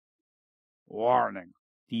Warning.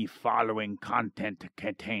 The following content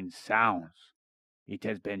contains sounds. It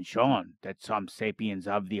has been shown that some sapiens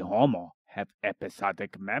of the Homo have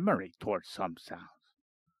episodic memory towards some sounds,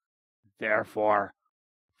 therefore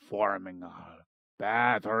forming a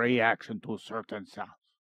bad reaction to certain sounds.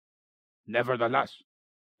 Nevertheless,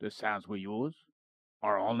 the sounds we use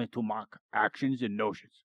are only to mock actions and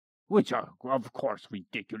notions, which are, of course,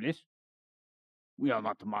 ridiculous. We are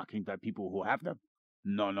not mocking the people who have them.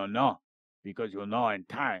 No. Because in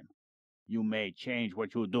time, you may change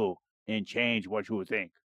what you do and change what you think.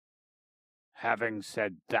 Having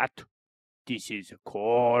said that, this is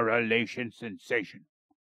Correlation Sensation,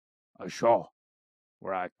 a show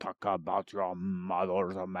where I talk about your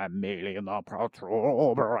mother's mammalian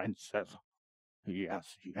protuberances.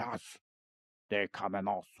 Yes. They come in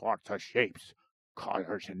all sorts of shapes,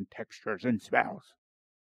 colors, and textures and smells.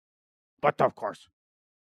 But of course,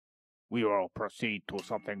 we will proceed to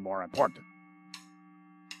something more important.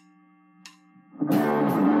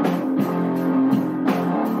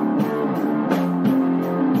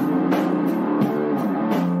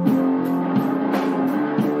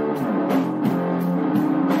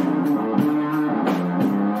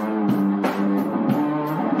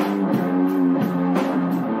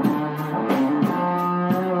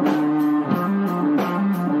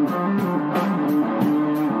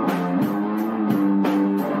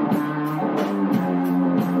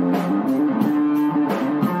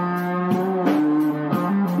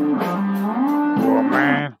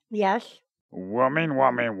 Yes. Woman.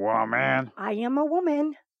 I am a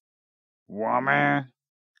woman. Woman.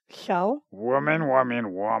 So?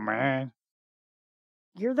 Woman.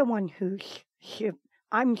 You're the one who's...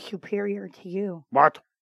 I'm superior to you. What?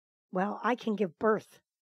 Well, I can give birth.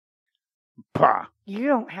 Pah. You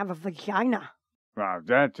don't have a vagina. Well,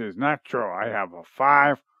 that is not true. I have a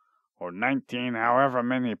 5 or 19, however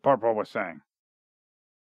many Purple was saying.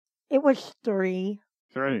 It was 3.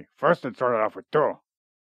 3. First it started off with 2.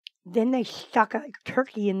 Then they stuck a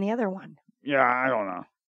turkey in the other one. Yeah, I don't know.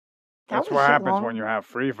 That's what happens when you have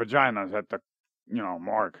 3 vaginas at the,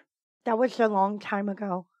 morgue. That was a long time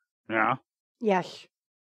ago. Yeah? Yes.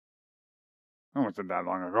 It wasn't that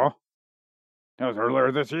long ago. That was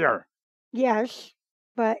earlier this year. Yes,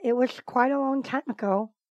 but it was quite a long time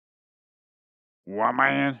ago.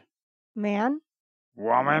 Woman. Man.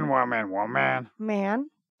 Woman.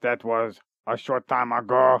 Man. That was a short time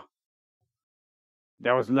ago.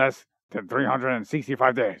 That was less than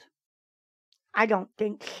 365 days. I don't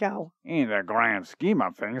think so. In the grand scheme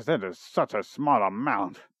of things, that is such a small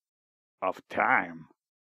amount of time.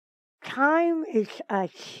 Time is a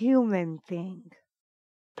human thing.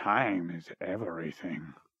 Time is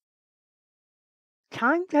everything.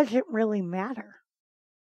 Time doesn't really matter.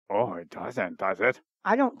 Oh, it doesn't, does it?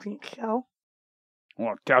 I don't think so.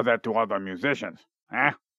 Well, tell that to other musicians,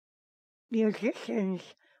 huh? Musicians?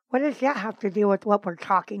 What does that have to do with what we're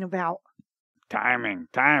talking about? Timing.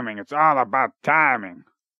 It's all about timing.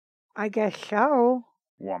 I guess so.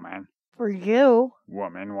 Woman. For you.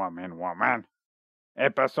 Woman.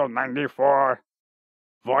 Episode 94.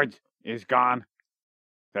 Void is gone.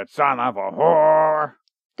 That son of a whore.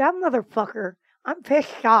 That motherfucker. I'm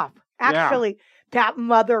pissed off. Actually, That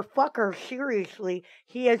motherfucker. Seriously.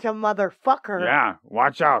 He is a motherfucker. Yeah,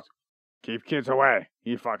 watch out. Keep kids away.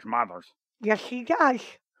 He fucks mothers. Yes, he does.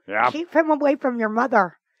 Yep. Keep him away from your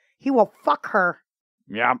mother. He will fuck her.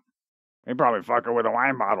 Yep. He probably fuck her with a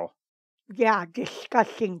wine bottle. Yeah,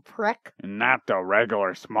 disgusting prick. And not the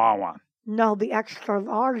regular small one. No, the extra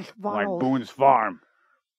large bottle. Like Boone's Farm.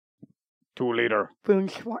 2 liter.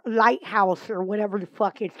 Boone's Lighthouse or whatever the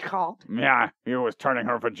fuck it's called. Yeah, he was turning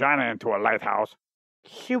her vagina into a lighthouse.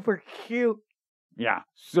 Super cute. Yeah,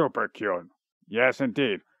 super cute. Yes,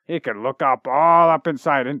 indeed. He could look all up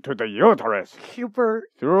inside into the uterus.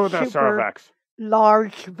 Through the cervix.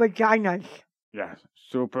 Large vaginas. Yes,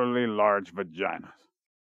 superly large vaginas.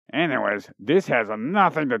 Anyways, this has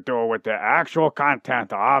nothing to do with the actual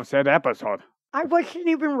content of said episode. I wasn't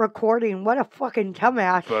even recording. What a fucking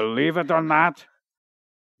dumbass. Believe it or not,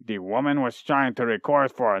 the woman was trying to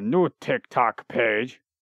record for a new TikTok page.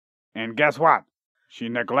 And guess what? She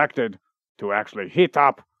neglected to actually hit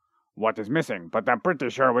up what is missing, but I'm pretty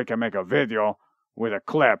sure we can make a video with a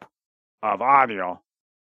clip of audio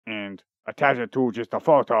and attach it to just a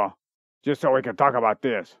photo, just so we can talk about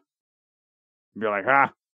this. Be like, huh?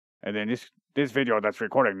 And then this video that's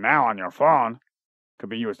recording now on your phone could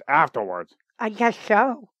be used afterwards. I guess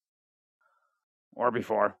so. Or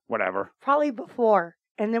before, whatever. Probably before,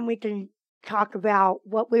 and then we can talk about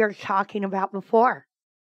what we were talking about before.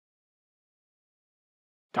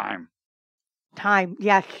 Time.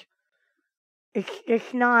 Yes.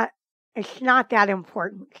 It's not It's not that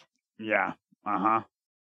important. Yeah, uh-huh.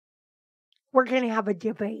 We're going to have a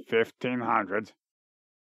debate. 1500s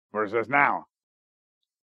versus now.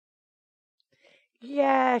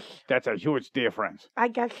 Yes. That's a huge difference. I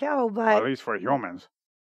guess so, but... At least for humans.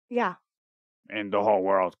 Yeah. In the whole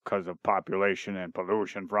world, because of population and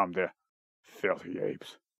pollution from the filthy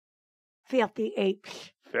apes. Filthy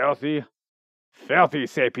apes. Filthy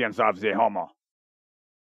sapiens of the Homo.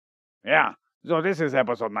 Yeah, so this is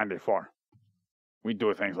episode 94. We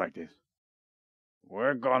do things like this.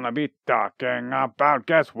 We're gonna be talking about,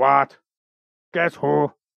 guess what? Guess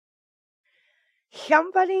who?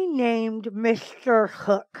 Somebody named Mr.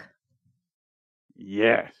 Hooke.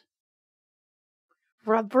 Yes.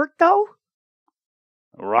 Roberto?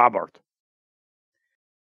 Robert.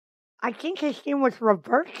 I think his name was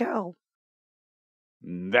Roberto.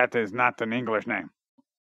 That is not an English name.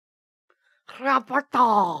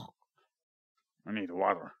 Roberto. I need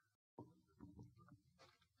water.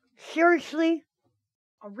 Seriously?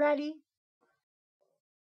 Already?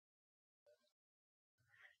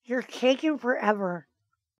 You're taking forever.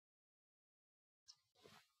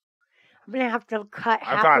 I'm going to have to cut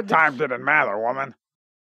half I thought of this. time didn't matter, woman.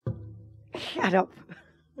 Shut up.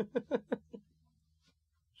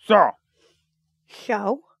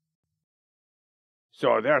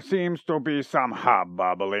 So there seems to be some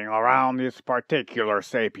hobbubbling around this particular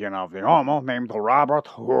sapien of the Homo named Robert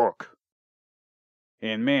Hooke.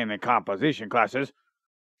 In many composition classes,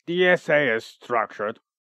 the essay is structured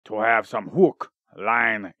to have some hook,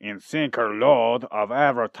 line, and sinker load of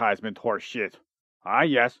advertisement horse shit. Ah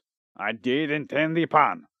yes, I did intend the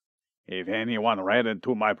pun, if anyone read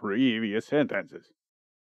into my previous sentences.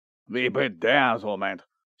 The bedazzlement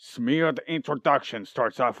smeared introduction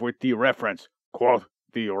starts off with the reference, quote,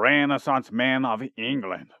 the Renaissance man of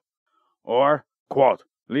England, or, quote,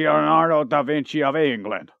 Leonardo da Vinci of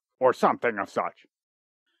England, or something of such.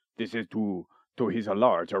 This is due to his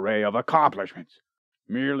large array of accomplishments,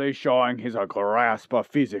 merely showing his grasp of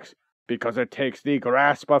physics, because it takes the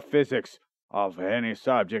grasp of physics of any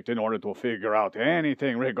subject in order to figure out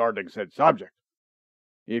anything regarding said subject.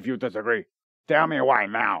 If you disagree, tell me why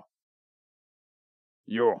now.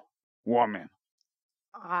 You, woman.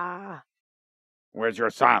 Where's your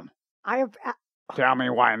son? Tell me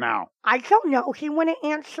why now. I don't know. He wouldn't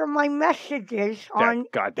answer my messages on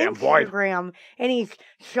goddamn Instagram. Boy. And he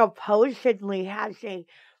supposedly has a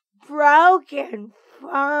broken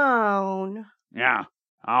phone. Yeah,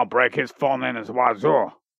 I'll break his phone in his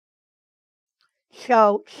wazoo.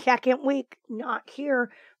 So, second week, not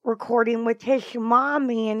here, recording with his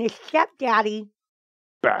mommy and his stepdaddy.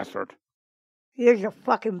 Bastard. He is a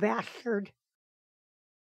fucking bastard.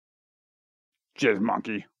 Jizz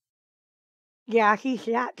monkey. Yeah, he's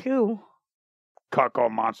that too. Cuckoo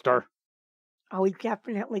monster. Oh, he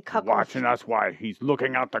definitely cuckolds. Watching us while he's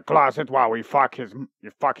looking out the closet while we fuck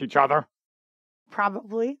each other?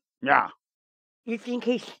 Probably. Yeah. You think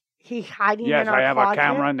he's hiding yes, in our closet? Yes, I have a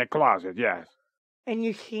camera in the closet, yes. And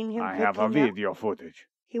you've seen him I have a video footage.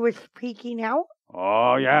 He was peeking out?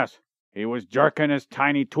 Oh, yes. He was jerking his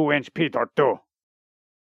tiny 2-inch Peter, too.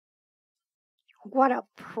 What a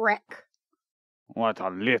prick. What a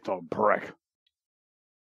little prick.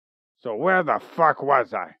 So where the fuck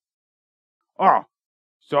was I? Oh,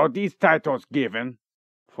 so these titles given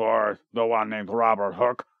for the one named Robert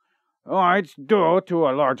Hooke, it's due to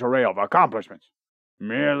a large array of accomplishments,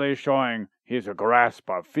 merely showing his grasp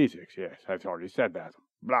of physics. Yes, I've already said that.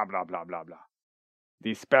 Blah, blah, blah, blah, blah.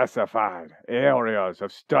 The specified areas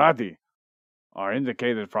of study are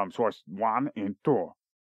indicated from source 1 and 2,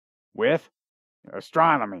 with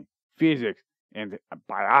astronomy, physics, and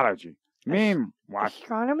biology. What?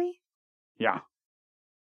 Astronomy? Yeah.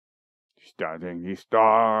 Studying the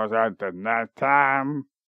stars at the night time.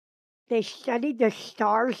 They studied the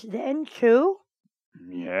stars then, too?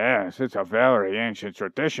 Yes, it's a very ancient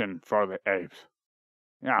tradition for the apes.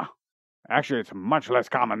 Yeah, actually it's much less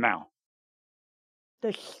common now.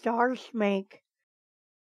 The stars make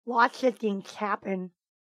lots of things happen.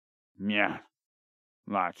 Yeah,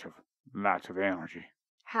 lots of energy.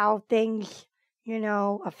 How things,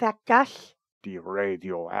 affect us? The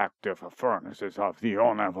radioactive furnaces of the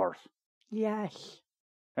universe. Yes.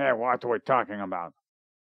 Hey, what are we talking about?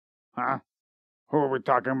 Huh? Who are we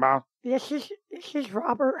talking about? This is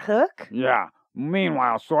Robert Hooke? Yeah.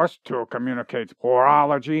 Meanwhile, source 2 communicates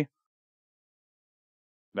horology.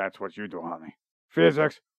 That's what you do, honey.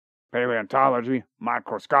 Physics, paleontology,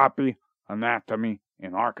 microscopy, anatomy,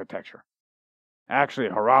 and architecture. Actually,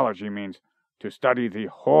 horology means to study the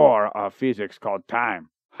whore of physics called time.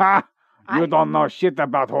 Ha! You don't know shit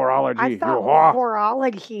about horology, I thought you whore.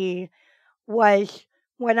 horology was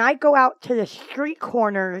when I go out to the street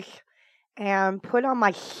corners and put on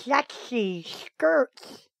my sexy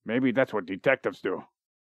skirts. Maybe that's what detectives do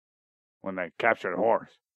when they capture whores.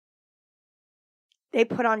 They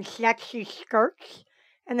put on sexy skirts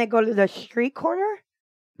and they go to the street corner?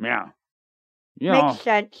 Yeah. Makes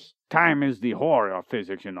sense. Time is the whore of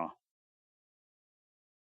physics,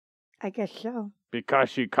 I guess so. Because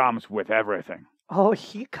she comes with everything. Oh,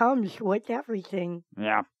 she comes with everything.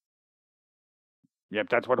 Yeah. Yep,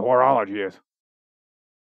 that's what horology is.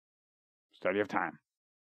 Study of time.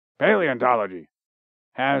 Paleontology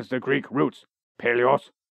has the Greek roots, paleos,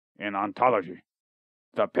 in ontology.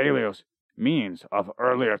 The paleos means of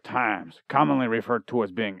earlier times, commonly referred to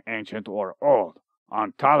as being ancient or old.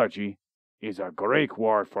 Ontology is a Greek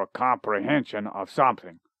word for comprehension of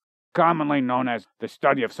something, commonly known as the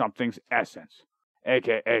study of something's essence,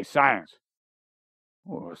 aka science.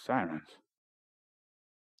 Oh, sirens.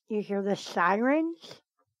 You hear the sirens?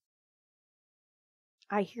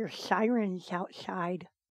 I hear sirens outside.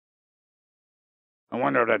 I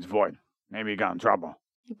wonder if that's Void. Maybe he got in trouble.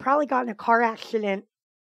 He probably got in a car accident.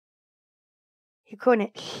 He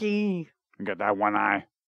couldn't see. He got that one eye.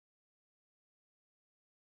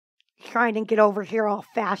 Trying to get over here all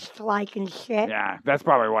fast like and shit. Yeah, that's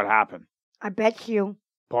probably what happened. I bet you.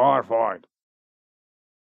 Poor Void.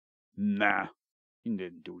 Nah, he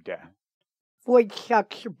didn't do that. Void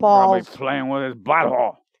sucks your balls. Probably playing with his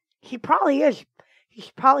butthole. He probably is.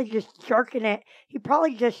 He's probably just jerking it. He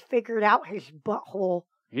probably just figured out his butthole.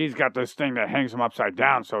 He's got this thing that hangs him upside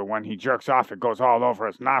down, so when he jerks off, it goes all over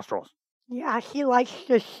his nostrils. Yeah, he likes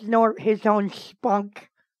to snort his own spunk.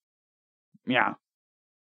 Yeah.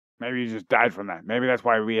 Maybe he just died from that. Maybe that's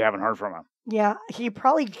why we haven't heard from him. Yeah, he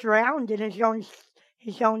probably drowned in his own,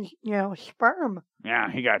 sperm.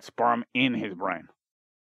 Yeah, he got sperm in his brain.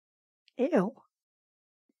 Ew.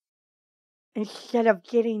 Instead of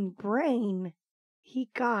getting brain, he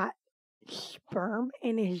got sperm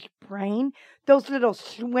in his brain. Those little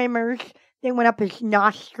swimmers, they went up his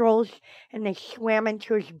nostrils and they swam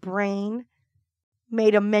into his brain,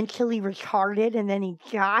 made him mentally retarded, and then he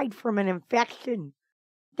died from an infection.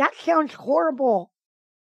 That sounds horrible.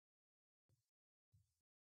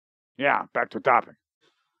 Yeah, back to topic.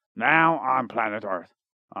 Now on planet Earth,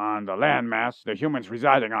 on the landmass, the humans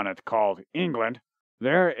residing on it called England,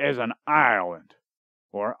 there is an island,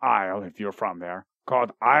 or isle if you're from there,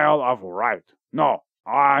 called Isle of Wight. No,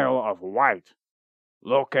 Isle of Wight,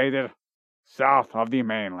 located south of the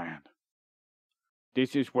mainland.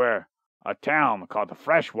 This is where a town called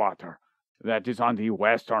Freshwater that is on the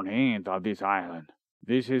western end of this island.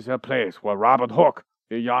 This is a place where Robert Hooke,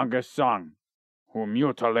 the youngest son, who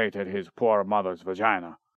mutilated his poor mother's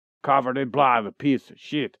vagina, covered in blood, piece,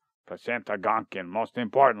 shit, placenta, gunk, and most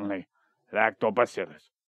importantly, lactobacillus.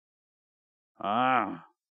 I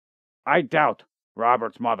doubt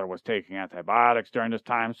Robert's mother was taking antibiotics during this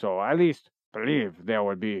time, so I at least believe there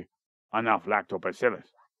would be enough lactobacillus.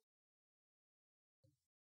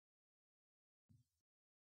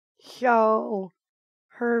 So,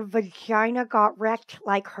 her vagina got wrecked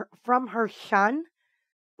from her son?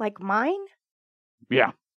 Like mine?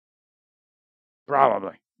 Yeah.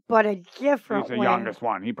 Probably. But a different He's the way. youngest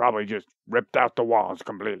one. He probably just ripped out the walls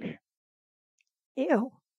completely.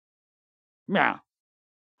 Ew. Yeah.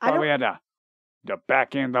 Probably had the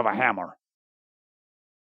back end of a hammer.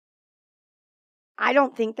 I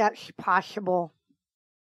don't think that's possible.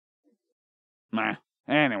 Nah.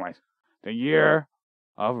 Anyways, the year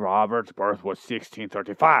of Robert's birth was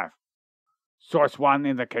 1635. Source 1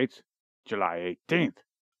 indicates July 18th.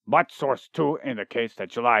 But source 2 indicates that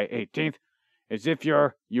July 18th is if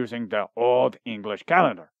you're using the Old English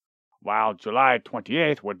calendar, while July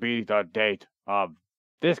 28th would be the date of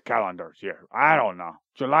this calendar's year. I don't know.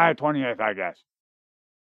 July 28th, I guess.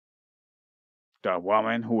 The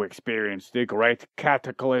woman who experienced the great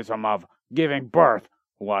cataclysm of giving birth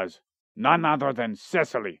was none other than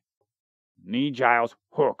Cicely, Nee Giles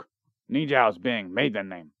Hooke, Nee Giles being maiden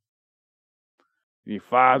name. The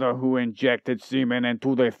father who injected semen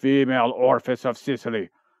into the female orifice of Cicely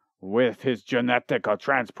with his genetic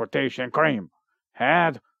transportation cream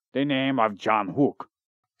had the name of John Hooke.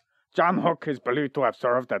 John Hooke is believed to have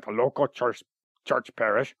served at a local church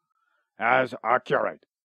parish as a curate.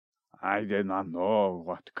 I did not know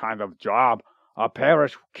what kind of job a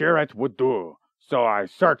parish curate would do, so I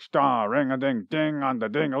searched on ring-a-ding-ding on the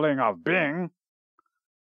ding-a-ling of Bing,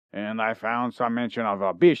 and I found some mention of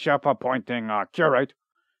a bishop appointing a curate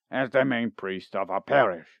as the main priest of a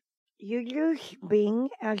parish. You use Bing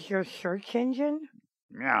as your search engine?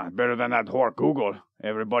 Yeah, better than that whore Google.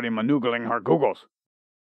 Everybody manoogling her Googles.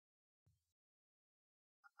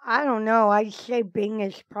 I don't know. I'd say Bing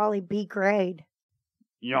is probably B grade.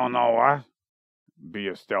 You know what? B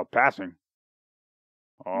is still passing.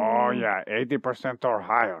 Oh, yeah, 80% or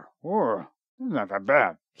higher. Ooh, not that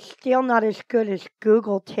bad. Still not as good as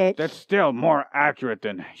Google tits. That's still more accurate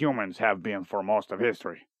than humans have been for most of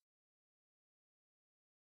history.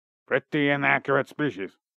 Pretty inaccurate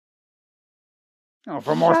species.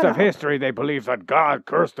 For most of history, they believed that God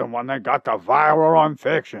cursed them when they got the viral on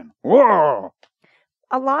fiction. Whoa!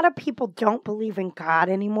 A lot of people don't believe in God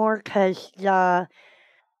anymore because the...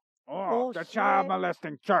 Oh, the child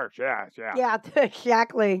molesting church, yes. Yeah,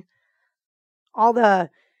 exactly. All the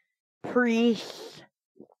priests.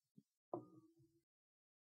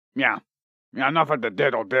 Yeah, enough of the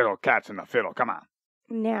diddle cats and the fiddle, come on.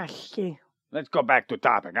 Nasty. Let's go back to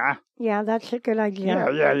topic, huh? Yeah, that's a good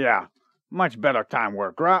idea. Yeah. Much better time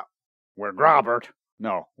where Robert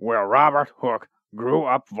Hooke grew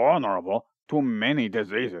up vulnerable to many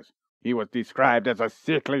diseases. He was described as a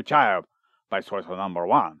sickly child by source number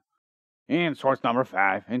 1, in source number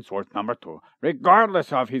 5, in source number 2,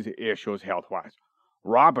 regardless of his issues health-wise.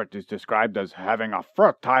 Robert is described as having a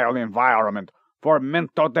fertile environment for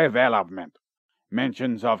mental development.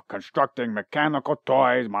 Mentions of constructing mechanical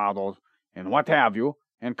toys, models, and what have you,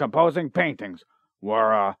 and composing paintings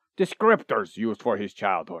were descriptors used for his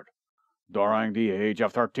childhood. During the age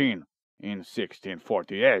of 13, in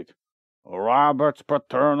 1648, Robert's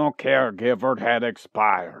paternal caregiver had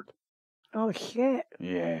expired. Oh, shit.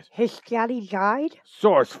 Yes. His daddy died?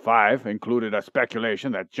 Source 5 included a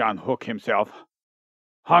speculation that John Hooke himself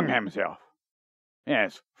hung himself.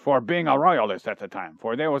 Yes, for being a royalist at the time,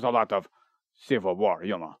 for there was a lot of civil war,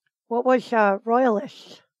 you know. What was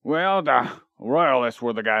royalists? Well, the royalists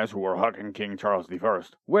were the guys who were hugging King Charles I,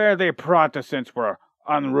 where the Protestants were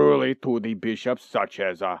unruly to the bishops, such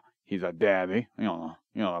as he's a daddy,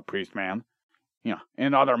 a priest man,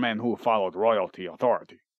 and other men who followed royalty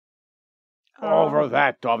authority over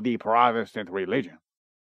that of the Protestant religion.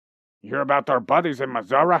 You hear about our buddies in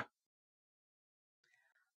Missouri?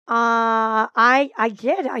 I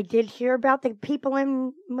did hear about the people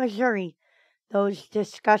in Missouri, those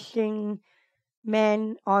disgusting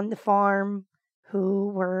men on the farm who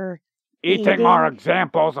were eating our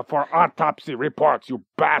examples for autopsy reports, you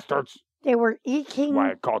bastards. They were eating...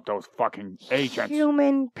 Why I called those fucking agents.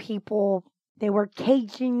 Human people. They were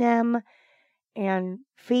caging them and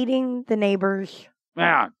feeding the neighbors.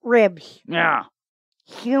 Yeah. Ribs. Yeah.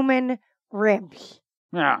 Human ribs.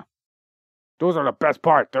 Yeah. Those are the best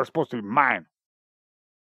part. They're supposed to be mine.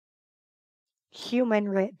 Human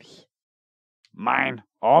ribs. Mine.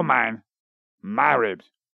 All mine. My ribs.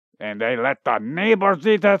 And they let the neighbors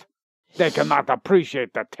eat it? They cannot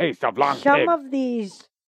appreciate the taste of long Some pig. of these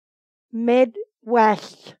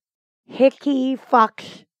Midwest hickey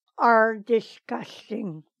fucks are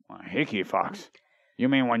disgusting. Hickey fucks? You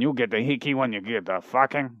mean when you get the hickey when you get the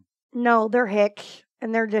fucking? No, they're hicks,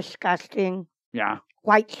 and they're disgusting. Yeah.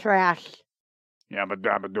 White trash. Yeah, but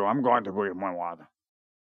I'm going to breathe my water.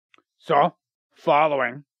 So,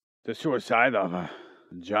 following the suicide of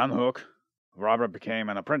John Hooke, Robert became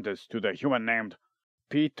an apprentice to the human named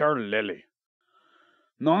Peter Lilly,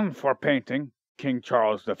 known for painting King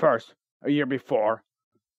Charles I a year before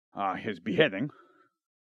his beheading.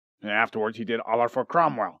 And afterwards, he did art for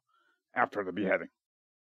Cromwell after the beheading.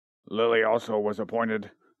 Lilly also was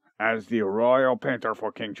appointed as the royal painter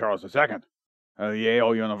for King Charles II. A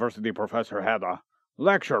Yale University professor had a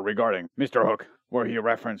lecture regarding Mr. Hooke, where he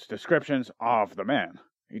referenced descriptions of the man.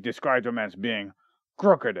 He described him as being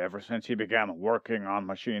crooked ever since he began working on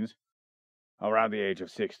machines around the age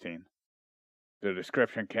of 16. The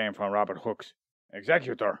description came from Robert Hooke's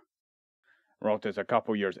executor, wrote this a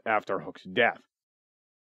couple years after Hooke's death.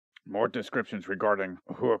 More descriptions regarding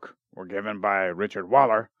Hooke were given by Richard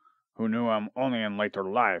Waller, who knew him only in later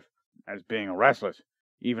life as being restless,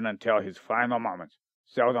 even until his final moments,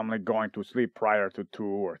 seldomly going to sleep prior to 2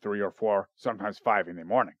 or 3 or 4, sometimes 5 in the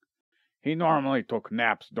morning. He normally took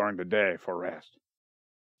naps during the day for rest.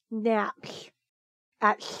 Naps.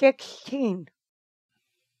 At 16.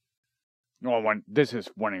 Well, this is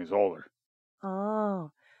when he's older.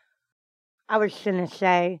 Oh. I was going to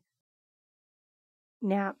say,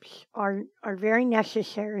 naps are very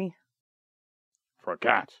necessary. For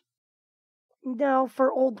cats? No,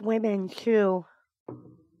 for old women, too.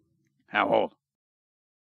 How old?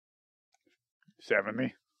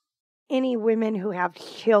 70? Any women who have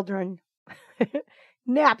children.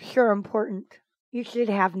 Naps are important. You should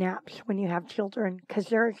have naps when you have children, because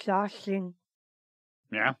they're exhausting.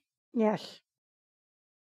 Yeah? Yes.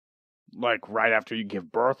 Like right after you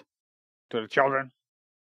give birth to the children?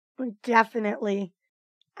 Definitely.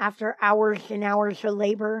 after hours and hours of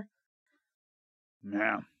labor.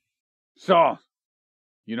 Yeah. So,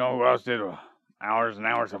 you know who else did hours and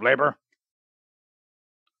hours of labor?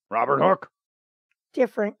 Robert Hooke.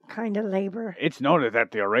 Different kind of labor. It's noted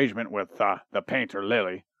that the arrangement with the painter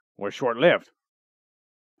Lily was short-lived,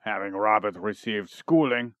 having Robert received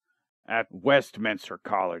schooling at Westminster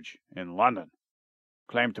College in London,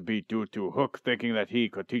 claimed to be due to Hooke thinking that he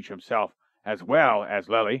could teach himself as well as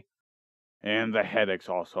Lily, and the headaches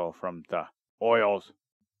also from the oils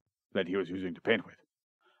that he was using to paint with.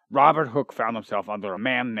 Robert Hooke found himself under a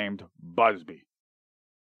man named Busby,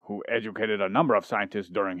 who educated a number of scientists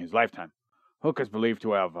during his lifetime. Hooke is believed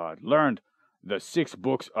to have learned the 6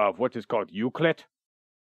 books of what is called Euclid.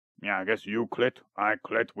 Yeah, I guess Euclid, I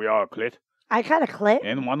clit, we all clit. I got a clit.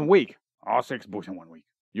 In 1 week. All 6 books in 1 week.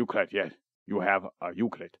 Euclid, yes. You have a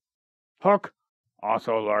Euclid. Hooke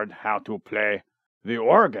also learned how to play the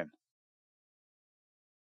organ.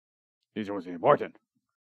 This was important.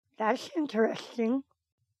 That's interesting.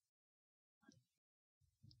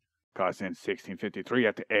 Because in 1653,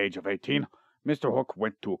 at the age of 18, Mr. Hooke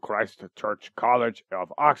went to Christ Church College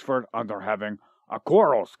of Oxford under having a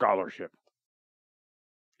choral scholarship.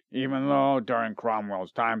 Even though during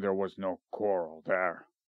Cromwell's time there was no choral there,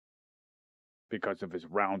 because of his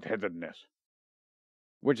round-headedness,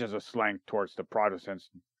 which is a slang towards the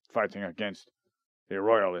Protestants fighting against the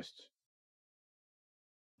Royalists.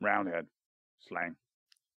 Roundhead slang.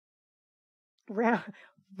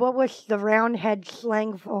 What was the roundhead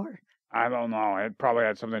slang for? I don't know. It probably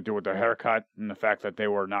had something to do with the haircut and the fact that they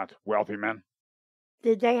were not wealthy men.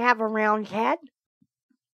 Did they have a round head?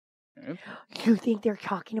 It, You think they're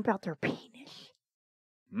talking about their penis?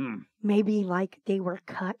 Maybe like they were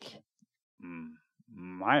cut?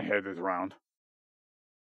 My head is round.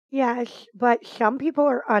 Yes, but some people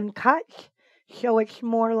are uncut, so it's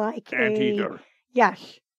more like Anteater.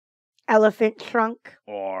 Yes, elephant trunk.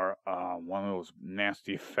 Or one of those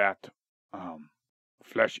nasty, fat,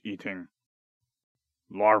 flesh-eating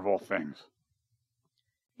larval things.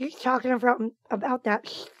 You're talking about that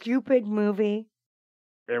stupid movie.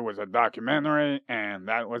 It was a documentary, and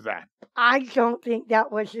that was that. I don't think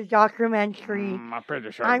that was a documentary. I'm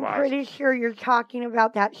pretty sure I'm pretty sure you're talking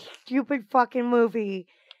about that stupid fucking movie.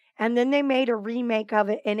 And then they made a remake of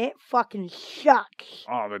it, and it fucking sucks.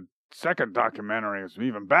 Oh, the second documentary is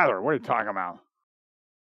even better. What are you talking about?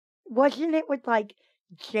 Wasn't it with, like,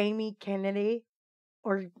 Jamie Kennedy?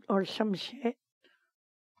 Or some shit?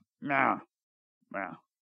 Yeah.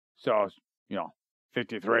 So,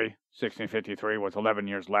 1653 was 11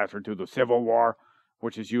 years later to the Civil War,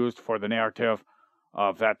 which is used for the narrative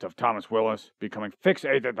of that of Thomas Willis becoming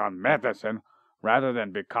fixated on medicine rather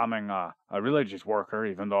than becoming a religious worker,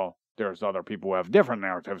 even though there's other people who have different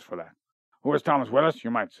narratives for that. Who is Thomas Willis, you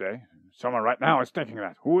might say? Someone right now is thinking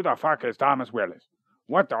that. Who the fuck is Thomas Willis?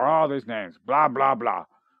 What are all these names? Blah, blah, blah.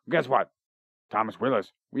 Guess what? Thomas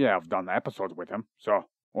Willis, we have done episodes with him,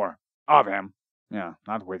 or of him. Yeah,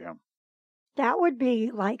 not with him. That would be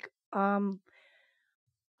like, I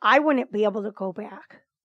wouldn't be able to go back.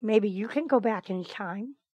 Maybe you can go back in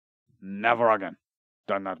time. Never again.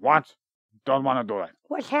 Done that once. Don't want to do that.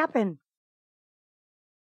 What happened?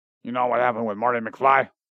 You know what happened with Marty McFly?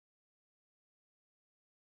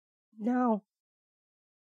 No.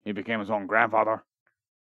 He became his own grandfather.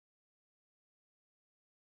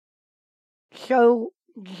 So,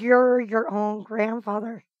 you're your own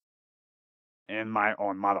grandfather? And my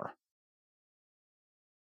own mother.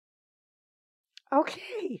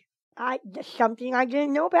 Okay. Something I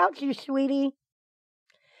didn't know about you, sweetie.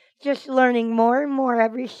 Just learning more and more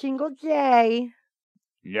every single day.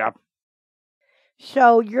 Yep.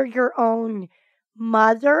 So, you're your own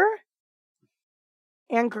mother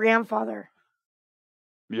and grandfather.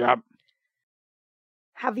 Yep.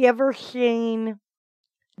 Have you ever seen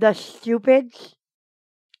The Stupids?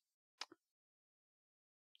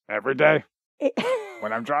 Every day.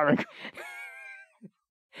 When I'm driving.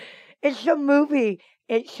 It's a movie.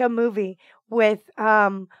 It's a movie with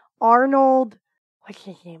Arnold. What's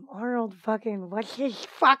his name? What's his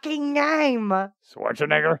fucking name?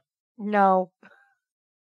 Schwarzenegger? No.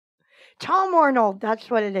 Tom Arnold. That's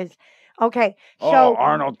what it is. Okay. So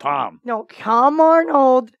Arnold Tom. No, Tom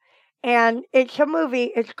Arnold. And it's a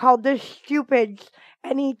movie. It's called The Stupids.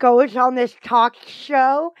 And he goes on this talk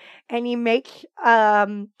show and he makes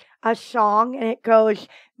a song and it goes,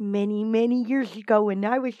 many, many years ago when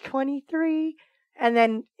I was 23. And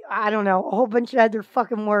then, I don't know, a whole bunch of other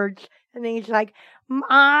fucking words. And then he's like,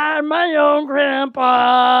 I'm my own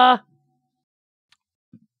grandpa.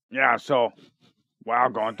 Yeah, so while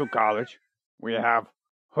going to college, we have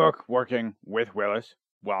Hooke working with Willis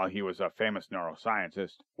well, he was a famous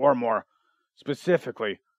neuroscientist, or more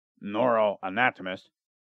specifically, neuroanatomist,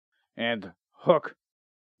 and Hooke,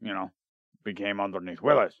 became underneath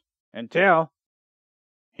Willis, until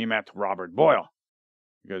he met Robert Boyle,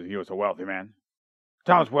 because he was a wealthy man.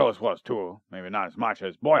 Thomas Willis was too, maybe not as much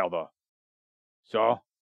as Boyle, though. So,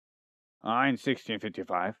 in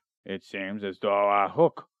 1655, it seems as though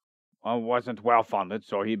Hooke wasn't well-funded,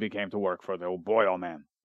 so he became to work for the Boyle man.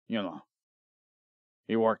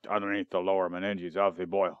 He worked underneath the lower meninges of the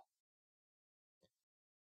Boyle.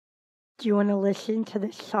 Do you want to listen to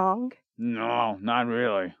the song? No, not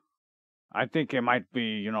really. I think it might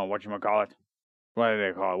be, whatchamacallit? What do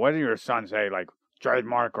they call it? What did your son say, like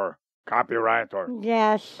trademark or copyright or...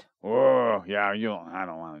 Yes. Oh, yeah, I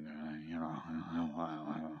don't want to do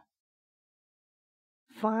that,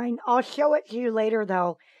 Fine. I'll show it to you later,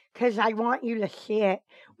 though, because I want you to see it.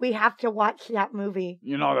 We have to watch that movie.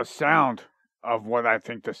 The sound of what I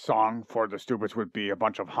think the song for the Stupids would be a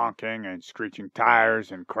bunch of honking and screeching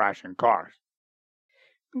tires and crashing cars.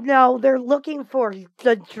 No, they're looking for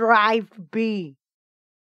the Drive B.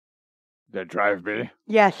 The Drive B?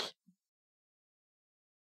 Yes.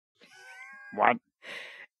 What?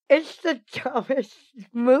 It's the dumbest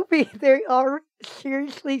movie. They are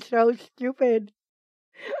seriously so stupid.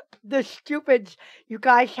 The Stupids. You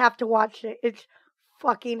guys have to watch it. It's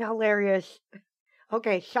fucking hilarious.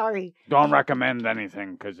 Okay, sorry. Don't recommend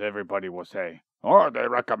anything, because everybody will say, oh, they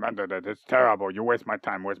recommended it. It's terrible. You waste my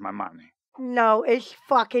time. Where's my money? No, it's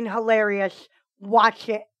fucking hilarious. Watch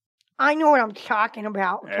it. I know what I'm talking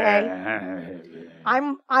about, okay?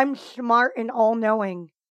 I'm smart and all-knowing.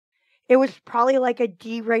 It was probably like a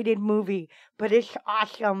D-rated movie, but it's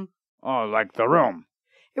awesome. Oh, like The Room.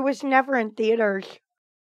 It was never in theaters.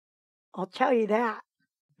 I'll tell you that.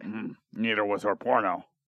 Neither was her porno.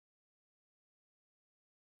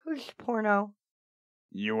 Who's porno?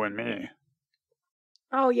 You and me.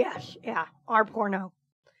 Oh, yes. Yeah, our porno.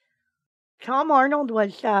 Tom Arnold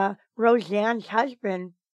was Roseanne's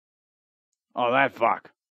husband. Oh, that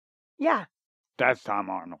fuck. Yeah. That's Tom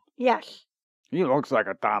Arnold. Yes. He looks like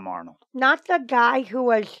a Tom Arnold. Not the guy who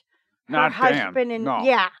was her Not husband. Dan. And No.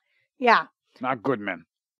 Yeah. Not Goodman.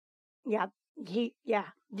 Yeah.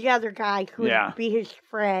 The other guy who would be his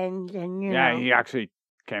friend and Yeah, he actually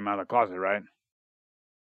came out of the closet, right?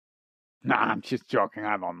 Nah, I'm just joking.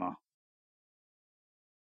 I don't know.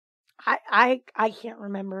 I can't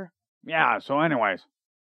remember. Yeah, so anyways,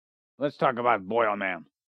 let's talk about Boyle Man.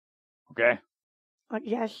 Okay?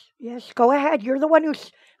 Yes, go ahead. You're the one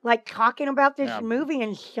who's like talking about this movie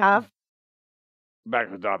and stuff. Back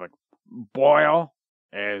to the topic. Boyle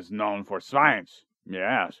is known for science.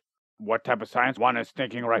 Yes. What type of science one is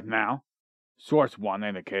thinking right now? Source 1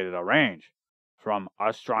 indicated a range, from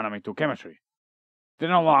astronomy to chemistry. Then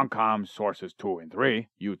along come sources 2 and 3,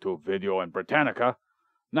 YouTube video and Britannica,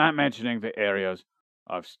 not mentioning the areas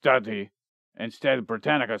of study. Instead,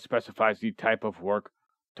 Britannica specifies the type of work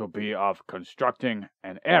to be of constructing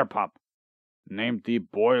an air pump, named the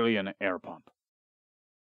Boylean air pump.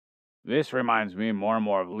 This reminds me more and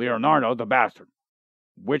more of Leonardo the Bastard,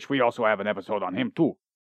 which we also have an episode on him too.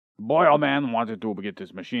 Boyle Man wanted to get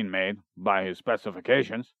this machine made by his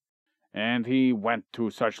specifications, and he went to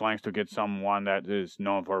such lengths to get someone that is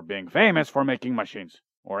known for being famous for making machines,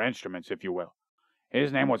 or instruments if you will.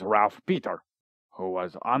 His name was Ralph Peter, who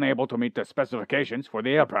was unable to meet the specifications for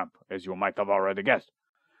the air pump, as you might have already guessed.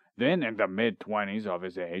 Then, in the mid-20s of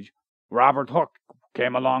his age, Robert Hooke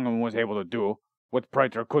came along and was able to do what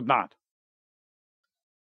Prater could not.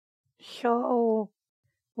 So,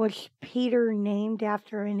 was Peter named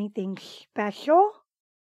after anything special?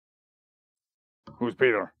 Who's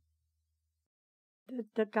Peter?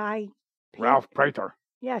 The guy... Ralph Prater.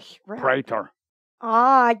 Yes, Ralph. Prater.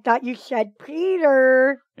 Ah, I thought you said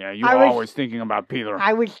Peter. Yeah, you were always thinking about Peter.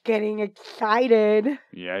 I was getting excited.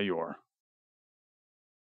 Yeah, you were.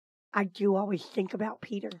 I do always think about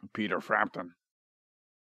Peter. Peter Frampton.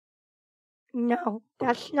 No,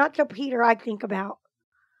 that's not the Peter I think about.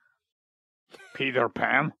 Peter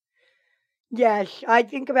Pan? Yes, I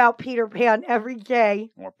think about Peter Pan every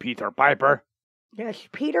day. Or Peter Piper? Yes,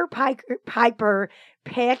 Peter Piper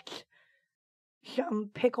picked some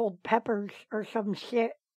pickled peppers or some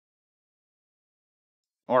shit.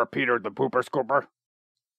 Or Peter the Pooper Scooper?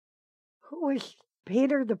 Who is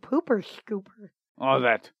Peter the Pooper Scooper? Oh,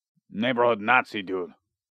 that neighborhood Nazi dude.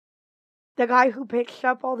 The guy who picks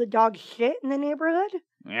up all the dog shit in the neighborhood?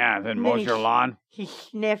 Yeah, then mows your lawn. He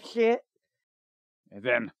sniffs it.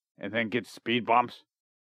 And then gets speed bumps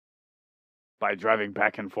by driving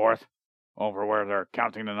back and forth over where they're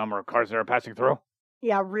counting the number of cars that are passing through.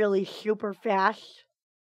 Yeah, really super fast.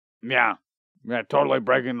 Yeah, Yeah, totally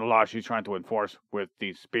breaking the law she's trying to enforce with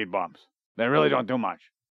these speed bumps. They really don't do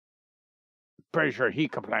much. Pretty sure he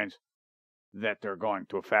complains that they're going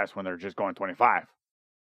too fast when they're just going 25.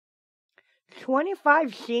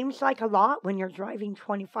 25 seems like a lot when you're driving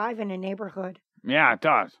 25 in a neighborhood. Yeah, it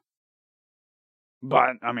does.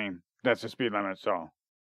 But, I mean, that's the speed limit, so.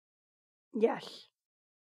 Yes.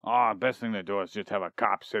 Oh, best thing to do is just have a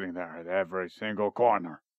cop sitting there at every single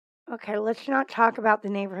corner. Okay, let's not talk about the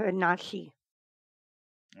neighborhood Nazi.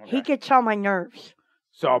 Okay. He gets on my nerves.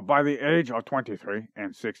 So, by the age of 23 in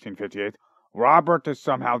 1658, Robert is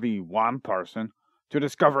somehow the one person to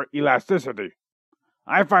discover elasticity.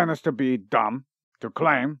 I find this to be dumb to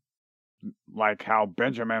claim, like how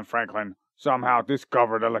Benjamin Franklin somehow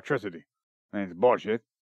discovered electricity. And it's bullshit.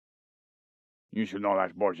 You should know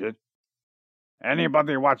that's bullshit.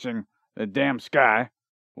 Anybody watching the damn sky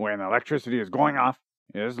when electricity is going off,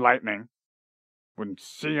 is lightning, would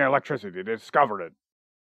see electricity. They discovered it.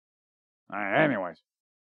 Anyways,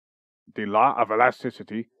 the law of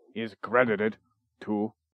elasticity is credited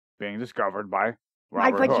to being discovered by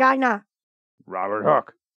Robert my vagina. Hooke. Robert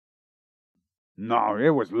Hooke. No, it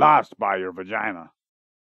was lost by your vagina.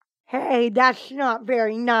 Hey, that's not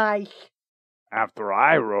very nice. After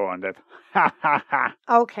I ruined it. Ha ha ha.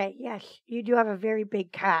 Okay, yes, you do have a very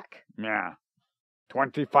big cock. Yeah.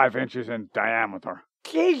 25 inches in diameter.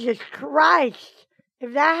 Jesus Christ.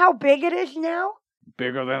 Is that how big it is now?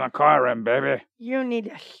 Bigger than a car rim, baby. You need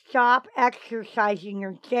to stop exercising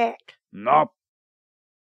your dick. Nope.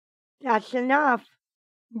 That's enough.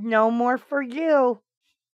 No more for you.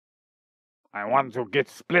 I want to get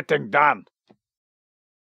splitting done.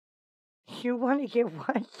 You want to get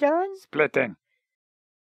what done? Splitting.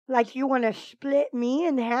 Like you want to split me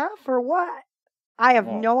in half or what? I have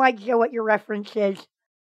no idea what your reference is.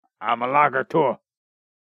 I'm a logger too.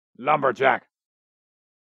 Lumberjack.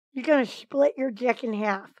 You're going to split your dick in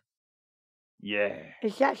half. Yeah.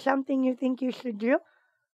 Is that something you think you should do?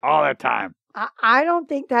 All the time. I don't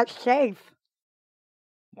think that's safe.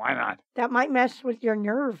 Why not? That might mess with your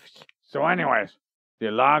nerves. So anyways,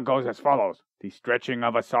 the law goes as follows. The stretching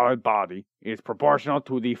of a solid body is proportional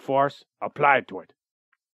to the force applied to it.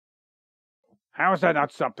 How is that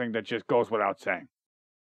not something that just goes without saying?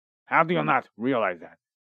 How do you not realize that?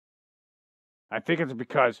 I think it's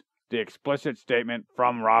because the explicit statement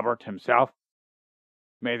from Robert himself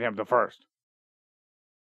made him the first.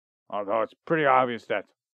 Although it's pretty obvious that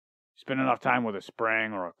you spend enough time with a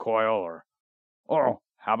spring or a coil or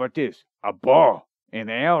how about this? A bow, an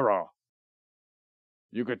arrow.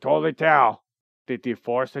 You could totally tell that the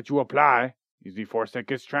force that you apply is the force that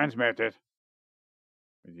gets transmitted.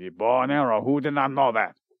 The bow and arrow, who did not know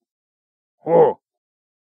that? Who?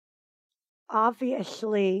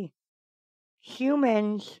 Obviously,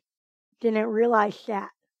 humans didn't realize that.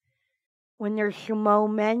 When there's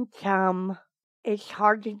momentum, it's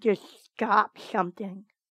hard to just stop something.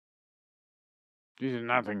 This has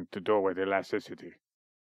nothing to do with elasticity.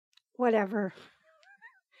 Whatever.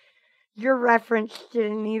 Your reference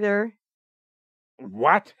didn't either.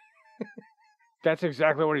 What? That's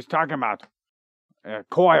exactly what he's talking about. A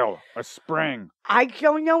coil, a spring. I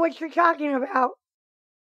don't know what you're talking about.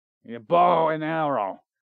 A bow and arrow.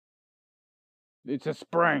 It's a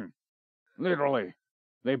spring. Literally.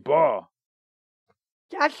 They bow.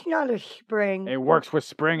 That's not a spring. It works with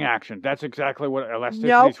spring action. That's exactly what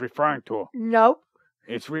elasticity is referring to. Nope.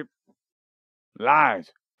 It's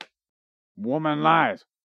lies. Woman lies.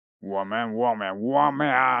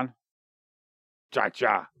 Woman.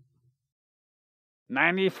 Cha-cha.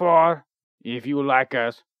 94. If you like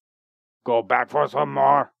us, go back for some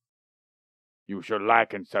more. You should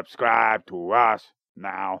like and subscribe to us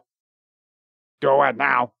now. Do it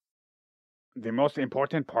now. The most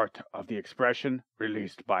important part of the expression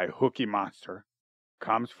released by Hooke Monster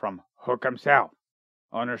comes from Hooke himself,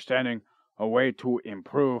 understanding a way to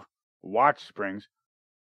improve watch springs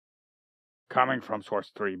coming from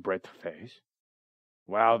source 3 Brit Face,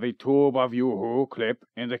 while the Tube of Yoo-Hoo clip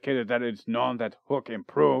indicated that it's known that Hooke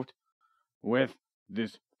improved with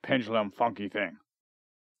this pendulum funky thing.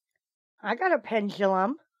 I got a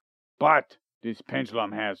pendulum. But this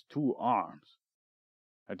pendulum has 2 arms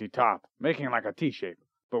at the top, making like a T-shape,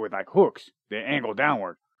 but with like hooks. They angle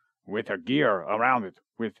downward, with a gear around it,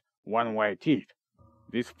 with one-way teeth.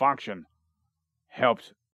 This function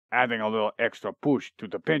helps adding a little extra push to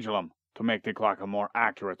the pendulum to make the clock more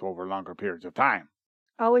accurate over longer periods of time.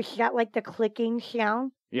 Oh, is that like the clicking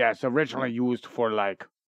sound? Yeah, it's originally used for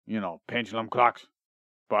pendulum clocks,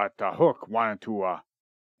 but Hooke wanted to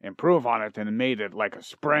improve on it and made it like a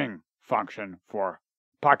spring function for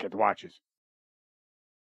pocket watches.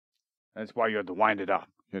 That's why you had to wind it up.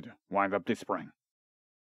 you'd wind up the spring.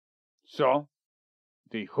 So,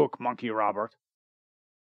 the Hooke monkey Robert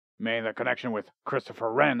made a connection with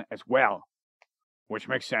Christopher Wren as well, which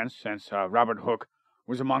makes sense since Robert Hooke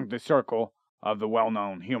was among the circle of the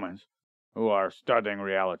well-known humans who are studying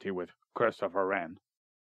reality with Christopher Wren.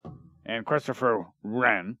 And Christopher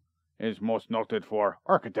Wren is most noted for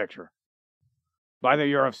architecture. By the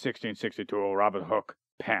year of 1662, Robert Hooke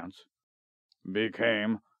Pants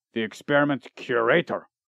became the experiment curator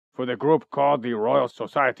for the group called the Royal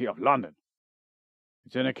Society of London.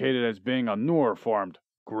 It's indicated as being a newer formed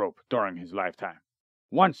group during his lifetime.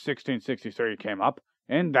 Once 1663 came up,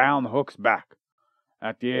 and down Hooke's back,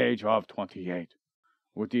 at the age of 28.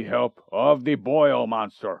 With the help of the Boyle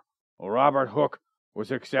monster, Robert Hooke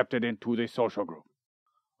was accepted into the social group.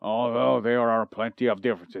 Although there are plenty of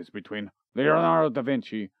differences between Leonardo da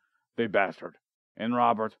Vinci, the bastard, and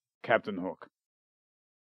Robert, Captain Hooke.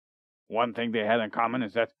 One thing they had in common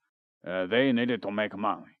is that they needed to make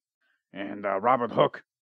money, and Robert Hooke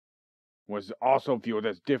was also viewed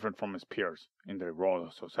as different from his peers in the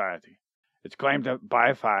Royal Society. It's claimed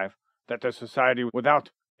by Five that the society without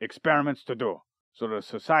experiments to do, so the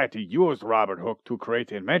society used Robert Hooke to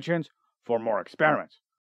create inventions for more experiments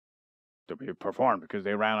to be performed because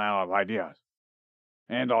they ran out of ideas.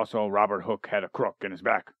 And also Robert Hooke had a crook in his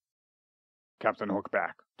back. Captain Hooke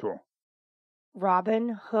back, too.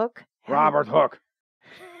 Robin Hooke? Robert Hooke.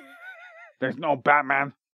 There's no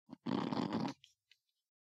Batman.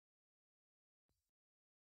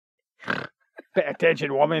 Pay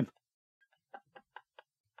attention, woman.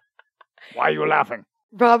 Why are you laughing?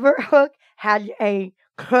 Robert Hooke had a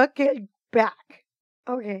crooked back.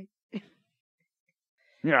 Okay.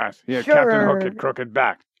 Yes, he had Sure. Captain Hooke had crooked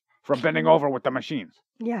back from bending over with the machines.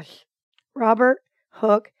 Yes. Robert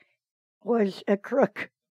Hooke was a crook.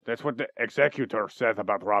 That's what the executor said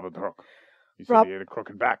about Robert Hooke. He said he had a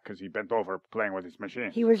crooked back because he bent over playing with his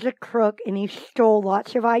machines. He was a crook and he stole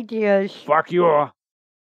lots of ideas. Fuck you.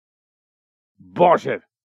 Bullshit.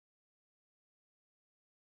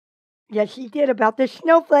 Yes, he did about the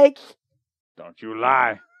snowflakes. Don't you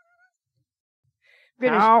lie.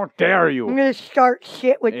 I'm How dare you? I'm going to start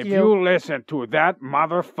shit with If you. you listen to that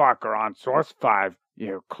motherfucker on Source 5,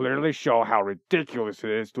 you clearly show how ridiculous it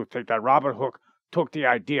is to think that Robert Hooke took the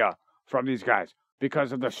idea from these guys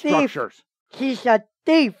because of the structures. He's a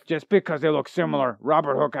thief. Just because they look similar,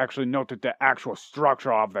 Robert Hooke actually noted the actual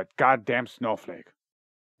structure of that goddamn snowflake.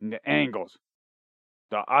 And the angles.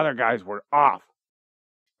 The other guys were off.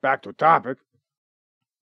 Back to topic.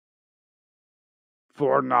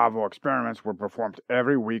 4 novel experiments were performed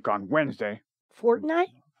every week on Wednesday. Fortnite?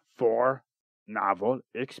 4 novel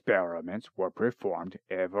experiments were performed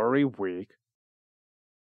every week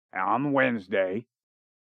on Wednesday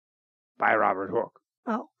by Robert Hooke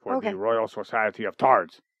Oh, for okay. the Royal Society of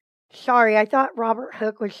Tards. Sorry, I thought Robert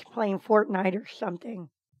Hooke was playing Fortnite or something.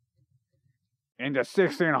 In the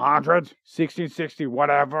 1600s, 1660,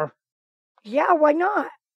 whatever. Yeah, why not?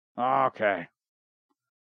 Okay.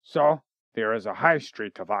 So, there is a high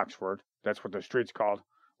street of Oxford, that's what the street's called,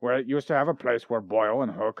 where it used to have a place where Boyle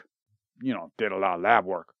and Hooke, did a lot of lab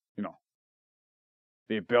work,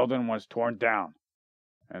 The building was torn down,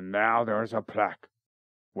 and now there's a plaque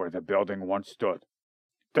where the building once stood,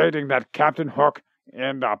 stating that Captain Hooke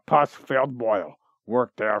and pus-filled Boyle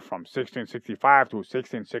worked there from 1665 to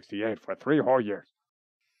 1668 for 3 whole years.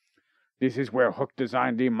 This is where Hooke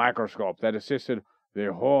designed the microscope that assisted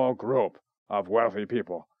the whole group of wealthy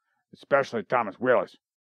people, especially Thomas Willis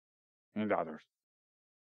and others.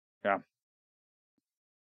 Yeah.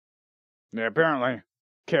 They apparently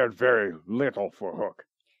cared very little for Hooke.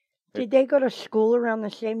 Did they go to school around the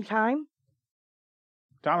same time?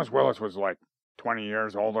 Thomas Willis was like 20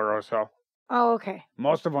 years older or so. Oh, okay.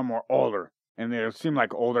 Most of them were older, and they seemed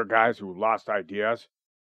like older guys who lost ideas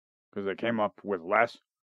because they came up with less,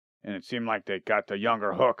 and it seemed like they got the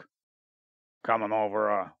younger Hooke coming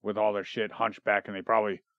over with all their shit hunchback, and they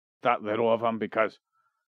probably thought little of him because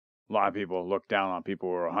a lot of people look down on people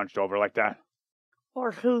who are hunched over like that.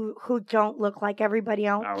 Or who don't look like everybody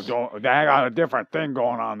else. They got a different thing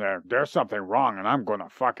going on there. There's something wrong, and I'm going to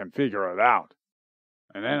fucking figure it out.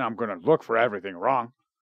 And then I'm going to look for everything wrong.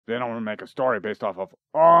 Then I'm going to make a story based off of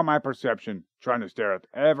all my perception, trying to stare at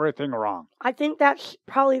everything wrong. I think that's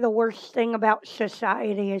probably the worst thing about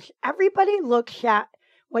society is everybody looks at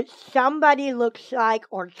what somebody looks like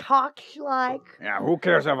or talks like. Yeah, who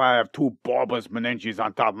cares if I have 2 bulbous meninges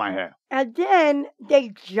on top of my head? And then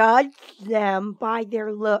they judge them by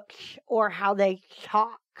their looks or how they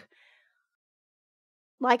talk.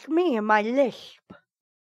 Like me and my lisp.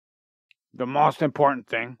 The most important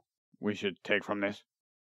thing we should take from this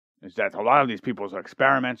is that a lot of these people's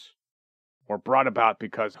experiments were brought about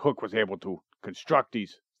because Hooke was able to construct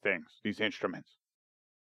these things, these instruments,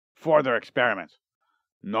 for their experiments.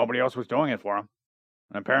 Nobody else was doing it for him.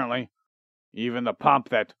 And apparently, even the pump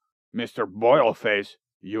that Mr. Boyleface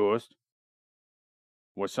used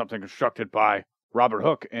was something constructed by Robert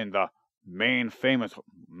Hooke, in the main famous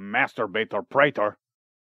masturbator Praetor.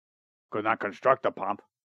 Could not construct the pump.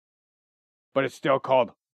 But it's still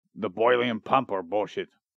called the Boylian pump or bullshit.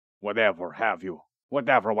 Whatever have you.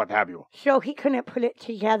 Whatever, what have you. So he couldn't put it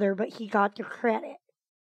together, but he got the credit.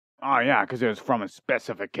 Oh, yeah, because it was from his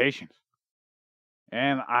specifications.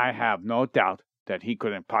 And I have no doubt that he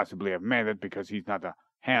couldn't possibly have made it because he's not a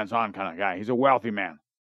hands-on kind of guy. He's a wealthy man.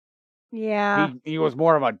 Yeah. He was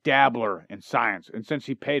more of a dabbler in science. And since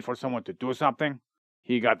he paid for someone to do something,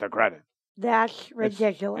 he got the credit. That's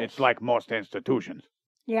ridiculous. It's like most institutions.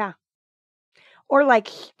 Yeah. Or like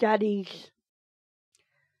studies.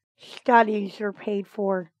 Studies are paid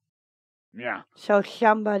for. Yeah. So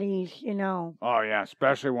somebody's, Oh, yeah,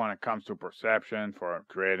 especially when it comes to perception, for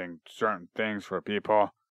creating certain things for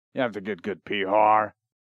people. You have to get good PR. You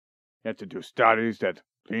have to do studies that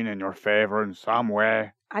lean in your favor in some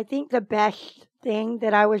way. I think the best thing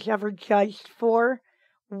that I was ever judged for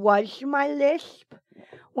was my lisp.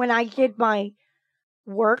 When I did my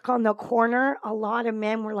work on the corner, a lot of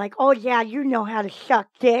men were like, oh, yeah, you know how to suck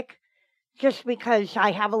dick, just because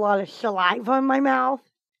I have a lot of saliva in my mouth.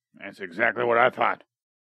 That's exactly what I thought.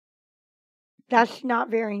 That's not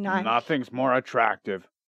very nice. Nothing's more attractive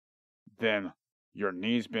than your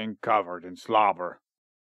knees being covered in slobber.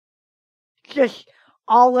 Just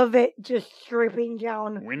all of it just dripping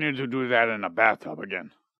down. We need to do that in a bathtub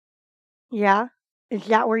again. Yeah? Is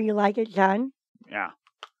that where you like it done? Yeah.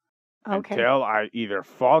 Okay. Until I either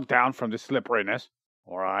fall down from the slipperiness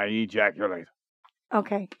or I ejaculate.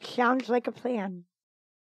 Okay. Sounds like a plan.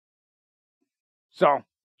 So,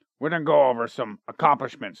 we're going to go over some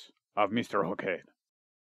accomplishments of Mr. Hookehead.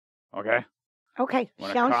 Okay? Okay.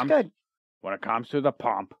 Sounds good. When it comes to the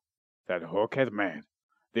pump that Hooke had made,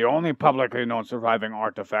 the only publicly known surviving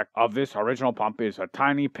artifact of this original pump is a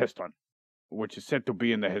tiny piston, which is said to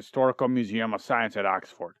be in the Historical Museum of Science at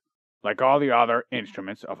Oxford. Like all the other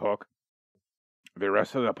instruments of Hooke, the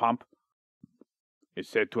rest of the pump is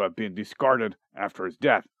said to have been discarded after his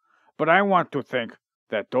death. But I want to think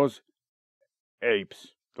that those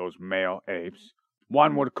apes, those male apes,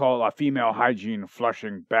 one would call a female hygiene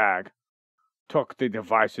flushing bag, took the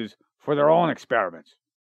devices for their own experiments,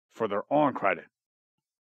 for their own credit.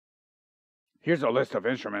 Here's a list of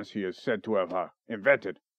instruments he is said to have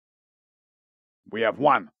invented. We have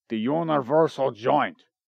 1, the universal joint.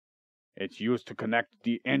 It's used to connect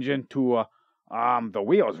the engine to the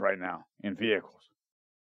wheels right now in vehicles.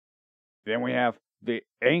 Then we have the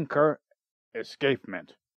anchor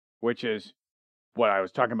escapement, which is what I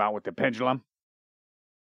was talking about with the pendulum.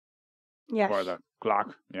 Yes. For the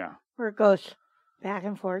clock, yeah. Where it goes back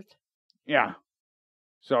and forth. Yeah.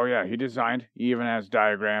 So, yeah, he even has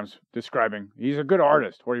diagrams describing, he's a good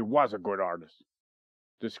artist, or he was a good artist,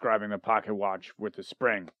 describing the pocket watch with the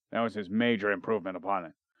spring. That was his major improvement upon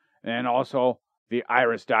it. And also the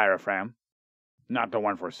iris diaphragm, not the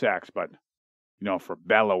one for sex, but, for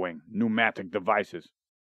bellowing pneumatic devices.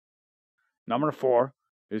 Number 4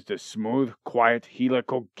 is the smooth, quiet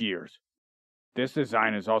helical gears. This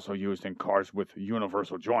design is also used in cars with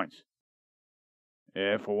universal joints.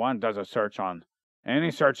 If one does a search on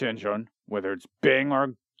any search engine, whether it's Bing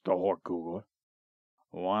or the whole Google,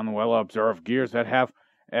 one will observe gears that have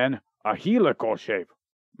a helical shape.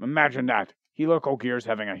 Imagine that. Helical gears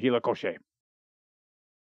having a helical shape.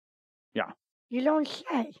 Yeah. You don't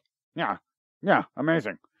say. Yeah,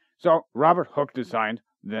 amazing. So, Robert Hooke designed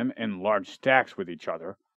them in large stacks with each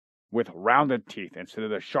other, with rounded teeth instead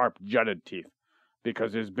of the sharp jutted teeth,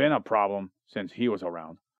 because there's been a problem since he was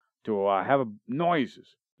around to have noise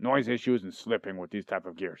issues and slipping with these type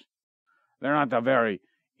of gears. They're not a very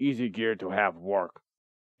easy gear to have work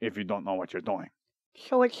if you don't know what you're doing.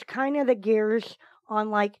 So it's kind of the gears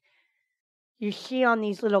on you see on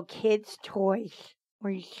these little kids' toys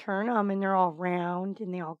where you turn them and they're all round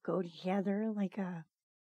and they all go together like a...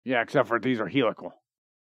 Yeah, except for these are helical.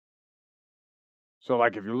 So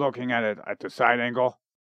if you're looking at it at the side angle,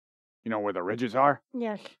 where the ridges are?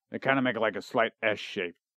 Yes. They kind of make it like a slight S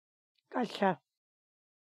shape. Gotcha.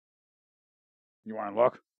 You want to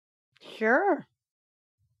look? Sure.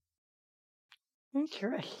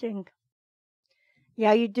 Interesting.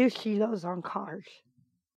 Yeah, you do see those on cars.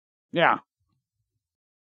 Yeah.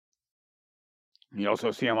 You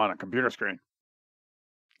also see them on a computer screen.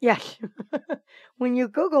 Yes. When you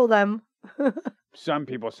Google them. Some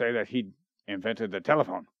people say that he invented the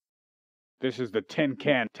telephone. This is the tin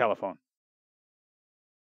can telephone.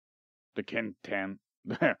 The tin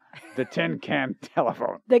can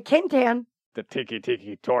telephone. The Kintan. The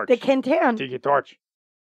tiki torch. The Kintan. Tiki torch.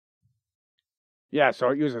 Yeah, so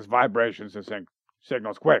it uses vibrations to send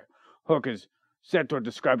signals quick. Hooke is said to have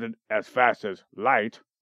described it as fast as light,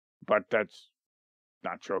 but that's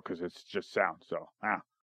not true because it's just sound. So,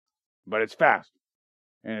 but it's fast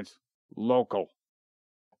and it's local.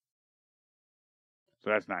 So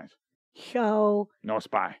that's nice. So no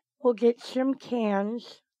spy. We'll get some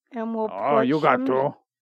cans and we'll Oh, you got two.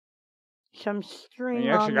 Some string.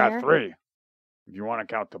 You actually got three. If you want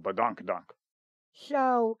to count the badonkadonk.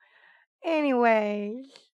 So, anyways,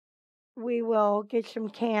 we will get some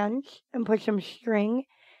cans and put some string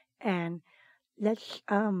and let's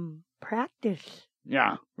practice.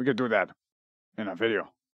 Yeah, we could do that in a video.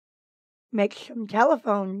 Make some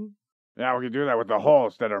telephone. Yeah, we could do that with the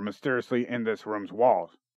holes that are mysteriously in this room's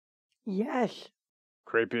walls. Yes.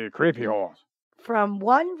 Creepy holes. From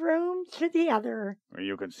one room to the other. Where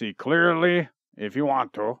you can see clearly, if you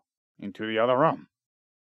want to, into the other room.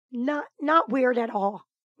 Not weird at all.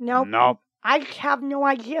 Nope. Nope. I just have no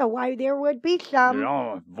idea why there would be some. You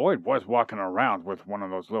know, Void was walking around with one of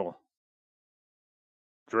those little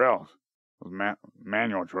drills. Those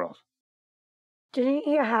manual drills. Didn't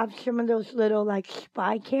he have some of those little,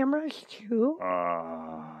 spy cameras, too?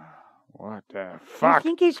 What the fuck? You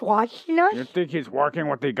think he's watching us? You think he's working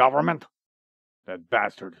with the government? That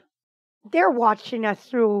bastard. They're watching us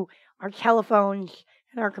through our telephones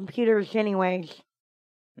and our computers anyways.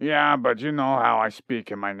 Yeah, but you know how I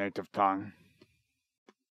speak in my native tongue.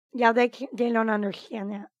 Yeah, they don't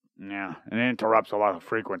understand that. Yeah, and it interrupts a lot of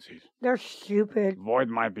frequencies. They're stupid. Void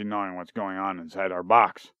might be knowing what's going on inside our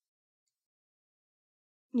box.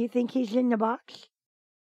 You think he's in the box?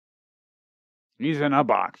 He's in a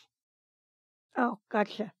box. Oh,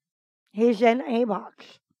 gotcha. He's in a box.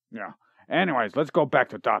 Yeah. Anyways, let's go back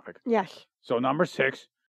to topic. Yes. So number 6,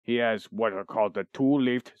 he has what are called the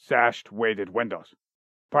 2-leafed sashed weighted windows.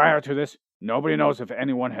 Prior to this, nobody knows if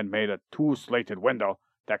anyone had made a 2-slated window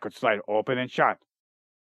that could slide open and shut.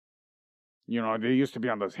 You know, they used to be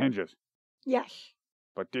on those hinges. Yes.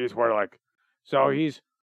 But these were so he's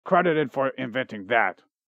credited for inventing that,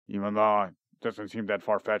 even though it doesn't seem that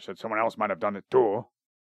far-fetched that someone else might have done it too.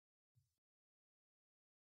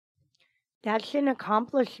 That's an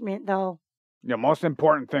accomplishment, though. The most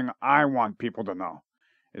important thing I want people to know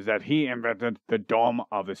is that he invented the dome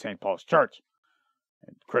of the St. Paul's Church.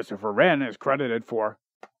 And Christopher Wren is credited for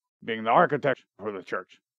being the architect for the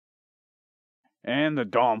church. And the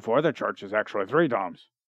dome for the church is actually 3 domes.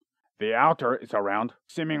 The outer is a round,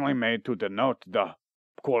 seemingly made to denote the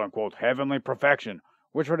quote-unquote heavenly perfection,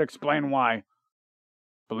 which would explain why,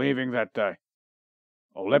 believing that the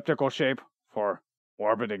elliptical shape for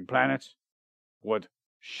orbiting planets would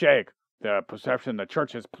shake the perception the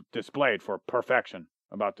church has displayed for perfection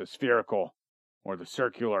about the spherical or the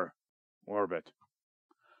circular orbit.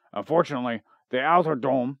 Unfortunately, the outer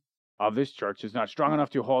dome of this church is not strong enough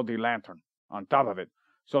to hold the lantern on top of it,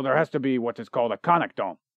 so there has to be what is called a conic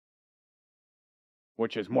dome,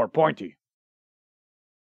 which is more pointy.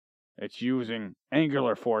 It's using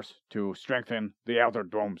angular force to strengthen the outer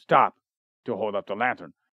dome's top to hold up the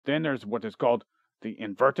lantern. Then there's what is called the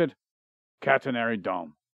inverted catenary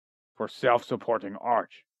dome for self-supporting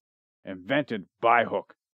arch, invented by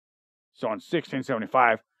Hooke. So in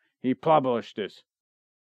 1675, he published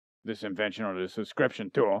this invention or this description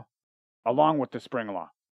too, along with the spring law.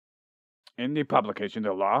 In the publication,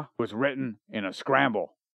 the law was written in a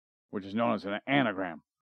scramble, which is known as an anagram.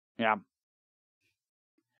 Yeah.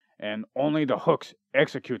 And only the Hooke's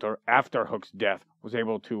executor after Hooke's death was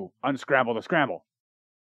able to unscramble the scramble.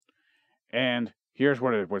 And here's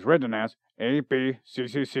what it was written as: A, B, C,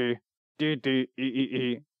 C, C, D, D, E,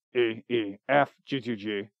 E, E, E, E, F, G, G,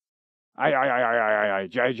 G, I,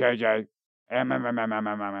 J, J, J, M, M, M, M, M,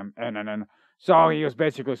 M, M, N, N, N. So he was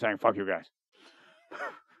basically saying, fuck you guys.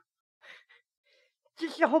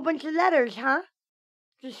 Just a whole bunch of letters, huh?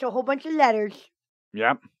 Just a whole bunch of letters.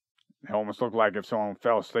 Yep. It almost looked like if someone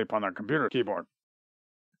fell asleep on their computer keyboard.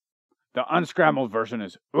 The unscrambled version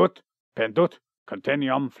is ut pendut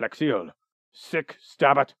continuum flexile, sic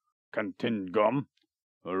stabat contingum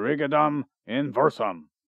rigidum inversum.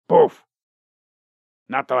 Poof.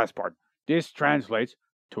 Not the last part. This translates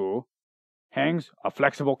to hangs a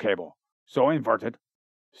flexible cable, so inverted,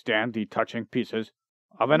 stand the touching pieces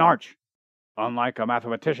of an arch. Unlike a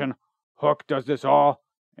mathematician, Hooke does this all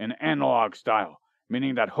in analog style,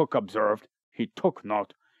 meaning that Hooke observed, he took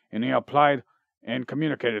note, and he applied and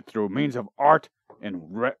communicated through means of art and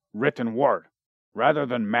written word, rather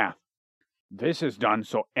than math. This is done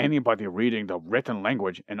so anybody reading the written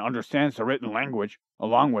language and understands the written language,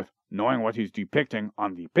 along with knowing what he's depicting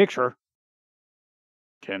on the picture,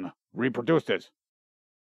 can reproduce this.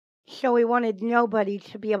 So he wanted nobody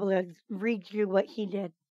to be able to read you what he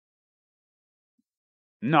did.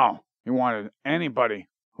 No, he wanted anybody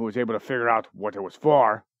who was able to figure out what it was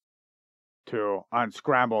for to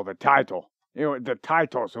unscramble the title. The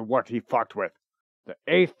titles of what he fucked with. The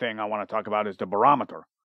 8th thing I want to talk about is the barometer,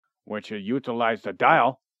 which utilized the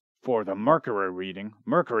dial for the mercury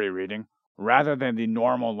reading rather than the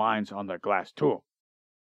normal lines on the glass tube.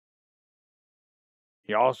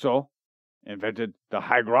 He also invented the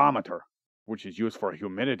hygrometer, which is used for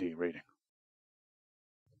humidity reading.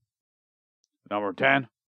 Number 10,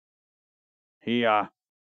 he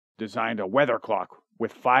designed a weather clock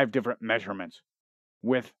with 5 different measurements,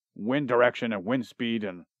 with wind direction and wind speed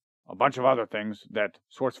and a bunch of other things that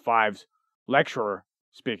Source 5's lecturer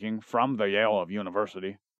speaking from the Yale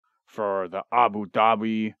University for the Abu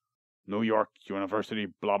Dhabi, New York University,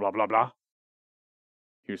 blah, blah, blah, blah.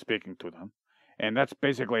 He was speaking to them. And that's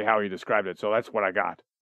basically how he described it, so that's what I got.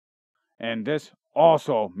 And this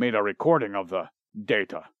also made a recording of the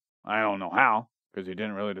data. I don't know how, because he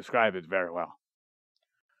didn't really describe it very well.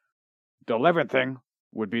 The 11th thing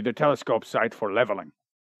would be the telescope sight for leveling,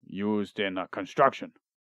 used in construction.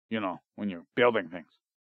 You know, when you're building things.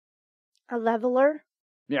 A leveler?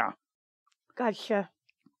 Yeah. Gotcha.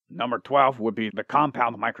 Number 12 would be the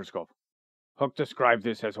compound microscope. Hooke described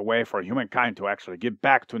this as a way for humankind to actually get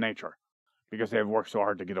back to nature, because they have worked so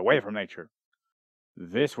hard to get away from nature.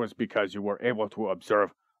 This was because you were able to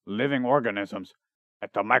observe living organisms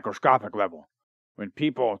at the microscopic level, when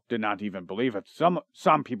people did not even believe it.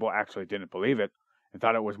 Some people actually didn't believe it and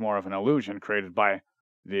thought it was more of an illusion created by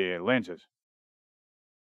the lenses.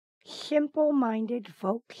 Simple-minded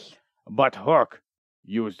folks. But Hooke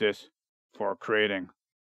used this for creating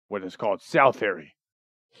what is called cell theory.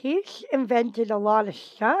 He's invented a lot of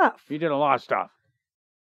stuff. He did a lot of stuff.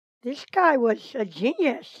 This guy was a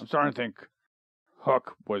genius. I'm starting to think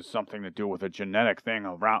Hooke was something to do with a genetic thing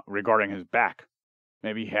regarding his back.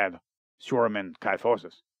 Maybe he had Scheuermann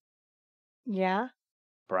kyphosis. Yeah?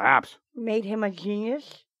 Perhaps. Made him a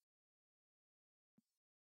genius?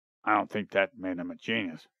 I don't think that made him a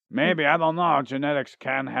genius. Maybe, I don't know. Genetics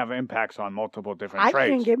can have impacts on multiple different traits. I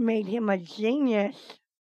think it made him a genius.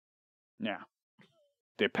 Yeah.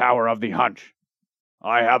 The power of the hunch.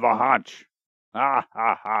 I have a hunch. Ha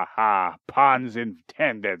ha ha ha. Puns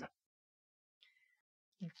intended.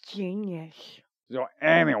 Genius. So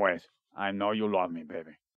anyways, I know you love me,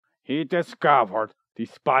 baby. He discovered the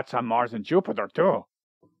spots on Mars and Jupiter, too.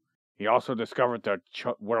 He also discovered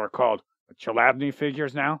what are called Chladni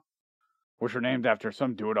figures now, which are named after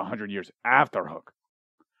some dude 100 years after Hooke.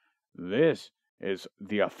 This is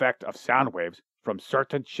the effect of sound waves from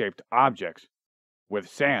certain shaped objects, with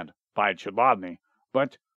sand by Chladni,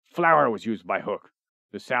 but flour was used by Hooke.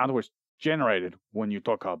 The sound was generated when you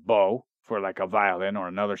took a bow for like a violin or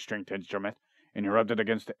another stringed instrument and you rubbed it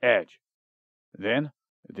against the edge. Then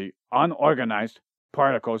the unorganized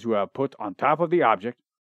particles you have put on top of the object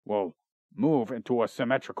will move into a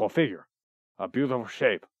symmetrical figure, a beautiful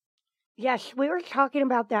shape. Yes, we were talking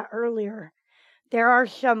about that earlier. There are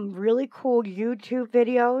some really cool YouTube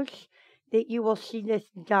videos that you will see this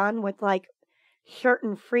done with like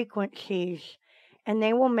certain frequencies, and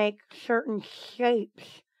they will make certain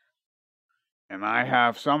shapes. And I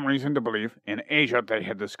have some reason to believe in Asia they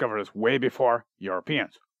had discovered this way before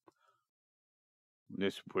Europeans.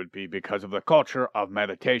 This would be because of the culture of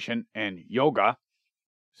meditation and yoga,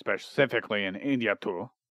 specifically in India too,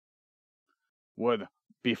 would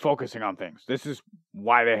be focusing on things. This is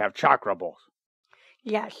why they have chakra bowls.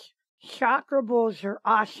 Yes, chakra bowls are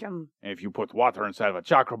awesome. If you put water inside of a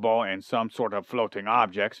chakra bowl and some sort of floating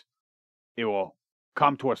objects, it will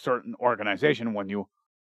come to a certain organization when you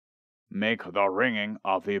make the ringing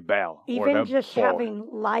of the bell. Even or the just bowl. having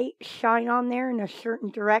light shine on there in a certain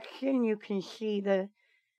direction, you can see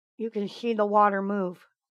the water move.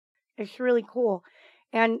 It's really cool.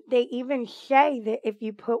 And they even say that if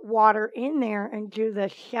you put water in there and do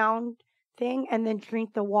the sound thing and then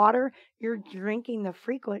drink the water, you're drinking the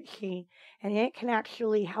frequency, and it can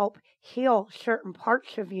actually help heal certain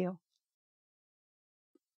parts of you.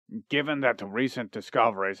 Given that the recent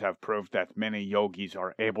discoveries have proved that many yogis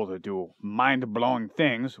are able to do mind-blowing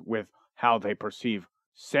things with how they perceive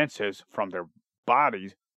senses from their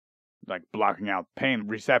bodies, like blocking out pain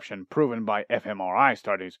reception proven by fMRI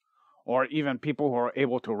studies, or even people who are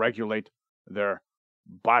able to regulate their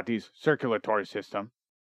body's circulatory system,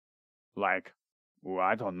 like,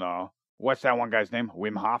 I don't know, what's that one guy's name?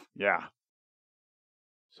 Wim Hof? Yeah.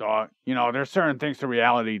 So, there's certain things to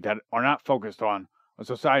reality that are not focused on a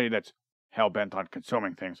society that's hell-bent on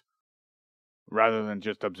consuming things, rather than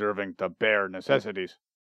just observing the bare necessities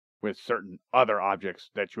with certain other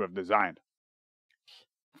objects that you have designed.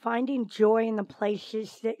 Finding joy in the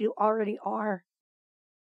places that you already are,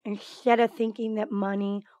 instead of thinking that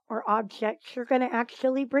money or objects are going to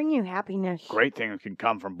actually bring you happiness. Great things can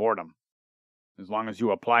come from boredom, as long as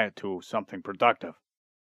you apply it to something productive.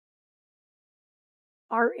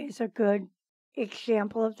 Art is a good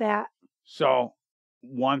example of that. So,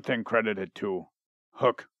 one thing credited to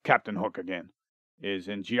Hooke, Captain Hooke again, is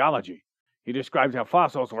in geology. He describes how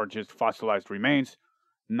fossils are just fossilized remains,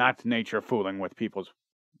 not nature fooling with people's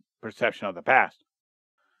perception of the past.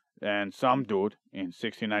 And some dude in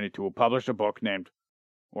 1692 published a book named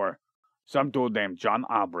John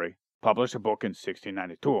Aubrey published a book in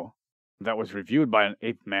 1692 that was reviewed by an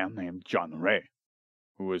ape man named John Ray,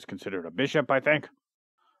 who was considered a bishop, I think,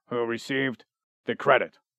 who received the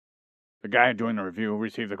credit. The guy doing the review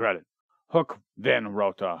received the credit. Hooke then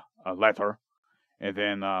wrote a letter, and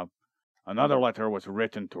then another letter was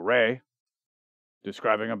written to Ray,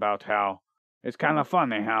 describing about how it's kind of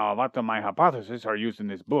funny how a lot of my hypotheses are used in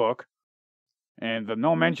this book, and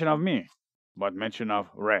no mention of me, but mention of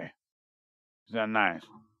Ray. Is that nice?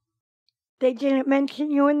 They didn't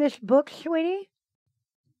mention you in this book, sweetie?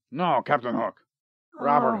 No, Captain Hooke.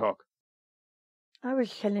 Robert Hooke. I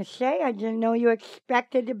was going to say, I didn't know you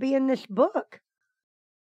expected to be in this book.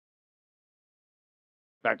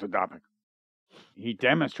 Back to topic. He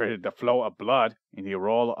demonstrated the flow of blood in the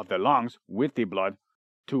role of the lungs with the blood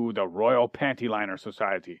to the Royal Panty Liner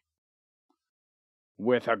Society,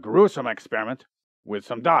 with a gruesome experiment with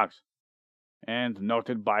some dogs, and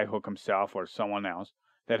noted by Hooke himself or someone else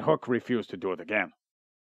that Hooke refused to do it again.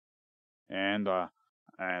 And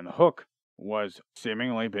Hooke was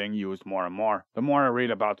seemingly being used more and more. The more I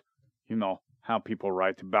read about, how people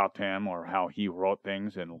write about him or how he wrote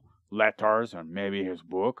things in letters or maybe his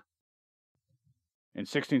book. In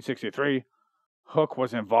 1663, Hooke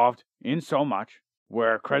was involved in so much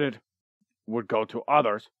where credit would go to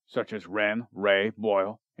others, such as Wren, Ray,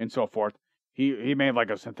 Boyle, and so forth. He made like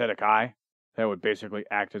a synthetic eye that would basically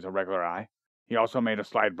act as a regular eye. He also made a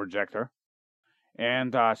slide projector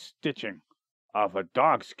and stitching of a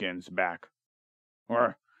dog skin's back,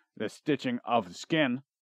 or the stitching of the skin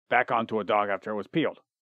back onto a dog after it was peeled.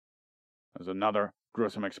 There's another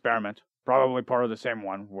gruesome experiment, probably part of the same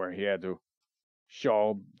one, where he had to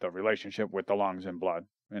show the relationship with the lungs and blood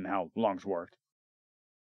and how lungs worked.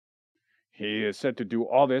 He is said to do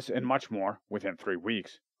all this and much more within 3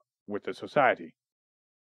 weeks with the society,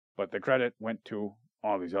 but the credit went to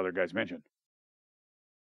all these other guys mentioned.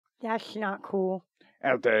 That's not cool.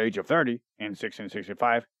 At the age of 30, in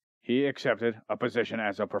 1665, he accepted a position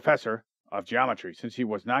as a professor of geometry since he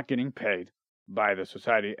was not getting paid by the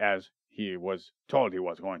society as he was told he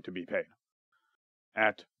was going to be paid,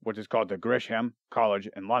 at what is called the Gresham College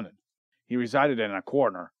in London. He resided in a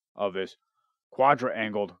corner of this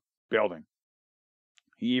quadrangled building.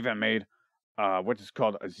 He even made what is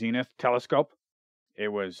called a zenith telescope. It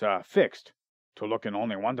was fixed to look in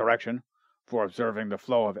only one direction for observing the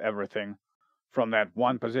flow of everything from that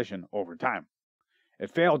one position over time. It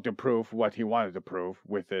failed to prove what he wanted to prove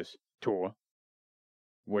with this tool,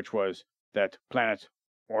 which was that planets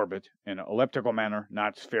orbit in an elliptical manner,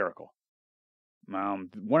 not spherical.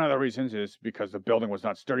 One of the reasons is because the building was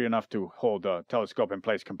not sturdy enough to hold the telescope in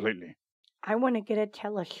place completely. I want to get a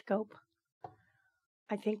telescope.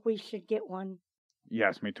 I think we should get one.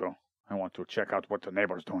 Yes, me too. I want to check out what the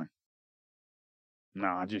neighbor's doing. No,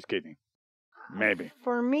 I'm just kidding. Maybe.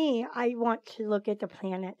 For me, I want to look at the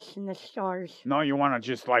planets and the stars. No, you want to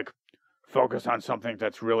just, focus on something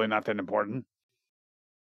that's really not that important?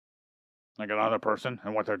 Like another person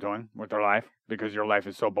and what they're doing with their life? Because your life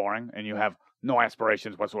is so boring and you have no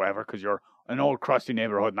aspirations whatsoever because you're an old, crusty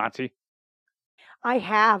neighborhood Nazi? I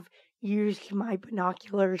have used my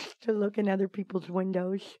binoculars to look in other people's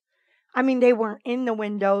windows. I mean, they weren't in the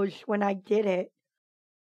windows when I did it.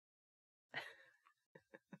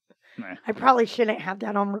 I probably shouldn't have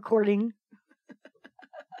that on recording.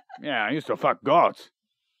 Yeah, I used to fuck goats.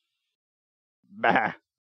 Bah.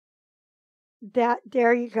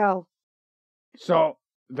 There you go. So,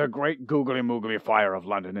 the Great Googly Moogly Fire of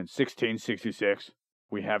London in 1666,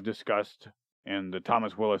 we have discussed in the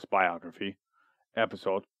Thomas Willis Biography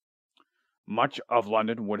episode. Much of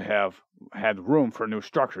London would have had room for new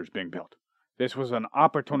structures being built. This was an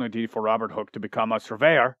opportunity for Robert Hooke to become a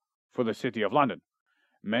surveyor for the City of London.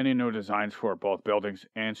 Many new designs for both buildings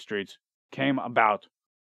and streets came about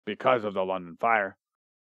because of the London fire,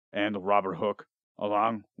 and Robert Hooke,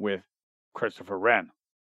 along with Christopher Wren,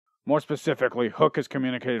 More specifically, Hooke is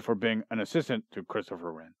communicated for being an assistant to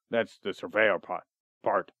Christopher Wren. That's the surveyor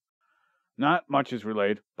part. Not much is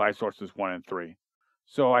relayed by sources 1 and 3,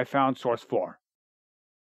 so I found source 4.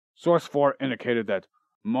 Source 4 indicated that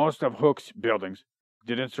most of Hooke's buildings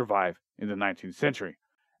didn't survive in the 19th century,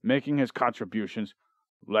 making his contributions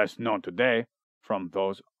less known today from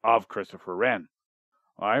those of Christopher Wren.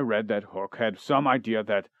 I read that Hooke had some idea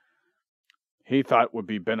that he thought would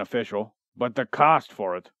be beneficial, but the cost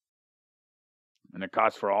for it, and the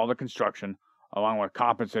cost for all the construction, along with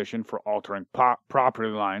compensation for altering property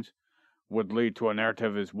lines, would lead to a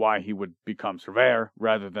narrative as why he would become surveyor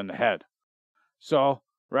rather than the head. So,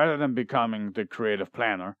 rather than becoming the creative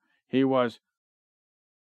planner, he was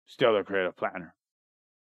still the creative planner,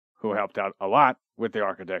 who helped out a lot with the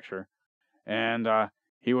architecture, and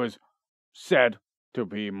he was said to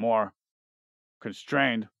be more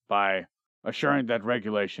constrained by assuring that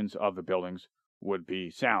regulations of the buildings would be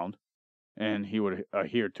sound, and he would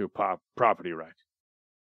adhere to property rights.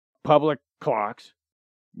 Public clocks,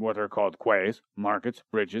 what are called quays, markets,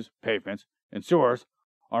 bridges, pavements, and sewers,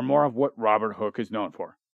 are more of what Robert Hooke is known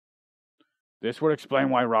for. This would explain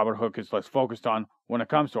why Robert Hooke is less focused on when it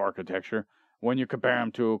comes to architecture when you compare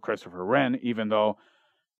him to Christopher Wren, even though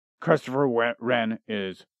Christopher Wren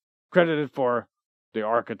is credited for the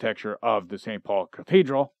architecture of the St. Paul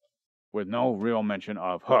Cathedral, with no real mention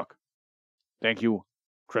of Hooke. Thank you,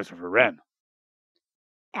 Christopher Wren.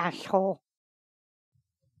 Asshole.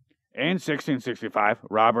 In 1665,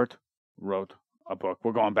 Robert wrote a book,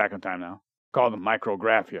 we're going back in time now, called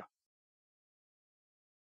Microscope,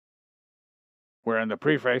 where in the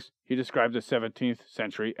preface he described the 17th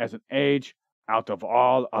century as an age out of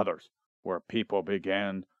all others, where people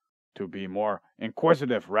began to be more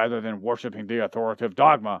inquisitive rather than worshiping the authoritative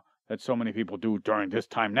dogma that so many people do during this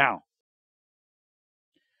time now.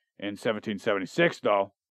 In 1776,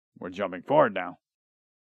 though, we're jumping forward now,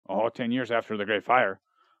 10 years after the Great Fire,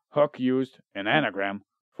 Hooke used an anagram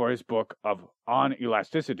for his book on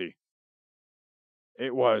elasticity.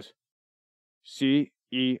 It was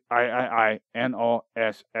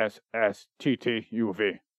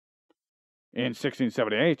CEIIINOSSSTTUV. In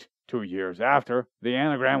 1678, 2 years after, the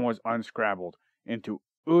anagram was unscrambled into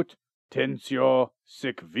ut tensio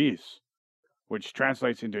sic vis, which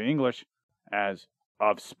translates into English as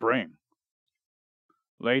of spring.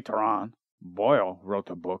 Later on, Boyle wrote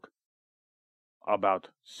a book about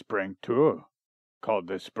spring too, called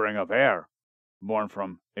The Spring of Air, born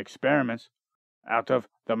from experiments out of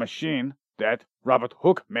the machine that Robert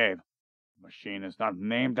Hooke made. The machine is not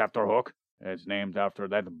named after Hooke, it's named after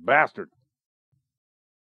that bastard.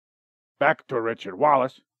 Back to Richard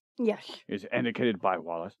Wallace. Yes. Is indicated by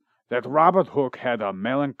Wallace that Robert Hooke had a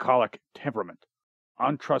melancholic temperament,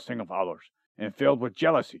 untrusting of others, and filled with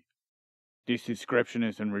jealousy. This description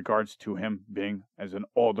is in regards to him being as an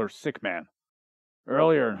older sick man.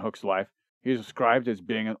 Earlier in Hooke's life, he is described as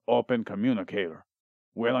being an open communicator,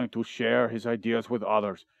 willing to share his ideas with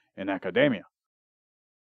others in academia.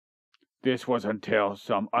 This was until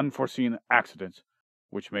some unforeseen accidents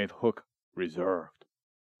which made Hooke reserved.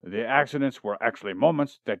 The accidents were actually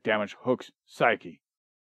moments that damaged Hooke's psyche,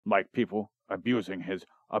 like people abusing his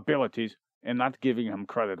abilities and not giving him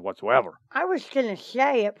credit whatsoever. I was going to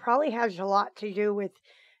say it probably has a lot to do with,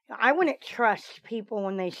 I wouldn't trust people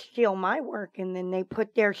when they steal my work and then they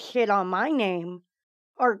put their shit on my name,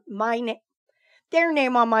 or their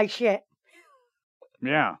name on my shit.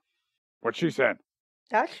 Yeah, what she said.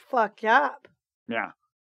 That's fucked up. Yeah,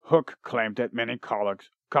 Hooke claimed that many colleagues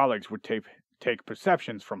would take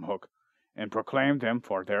perceptions from Hooke and proclaim them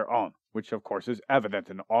for their own, which of course is evident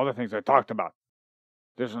in all the things I talked about.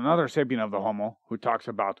 There's another sapien of the Homo who talks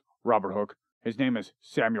about Robert Hooke. His name is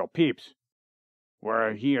Samuel Pepys,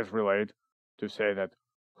 where he is related to say that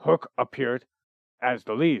Hooke appeared as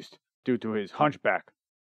the least due to his hunchback,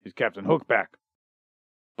 his Captain Hook back.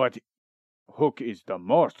 But Hooke is the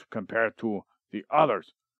most compared to the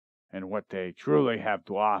others and what they truly have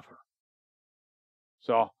to offer.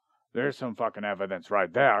 So, there's some fucking evidence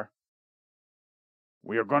right there.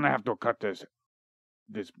 We are going to have to cut this.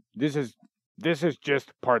 This is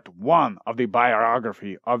just part 1 of the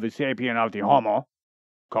biography of the sapien of the Homo,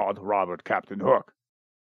 called Robert Captain Hooke.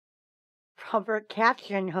 Robert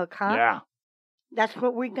Captain Hooke, huh? Yeah. That's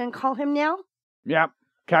what we can call him now? Yep.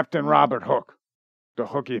 Captain Robert Hooke. The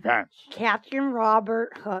hooky pants. Captain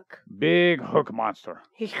Robert Hooke. Big hook monster.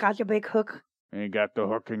 He's got the big hook. He got the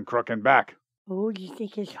hook and crook and back. Oh, do you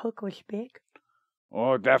think his hook was big?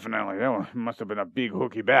 Oh, definitely. That must have been a big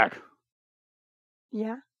hooky back.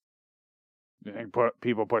 Yeah. You think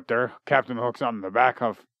people put their Captain Hooks on the back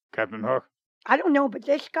of Captain Hook? I don't know, but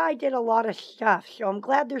this guy did a lot of stuff, so I'm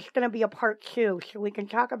glad there's going to be a part 2 so we can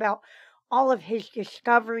talk about all of his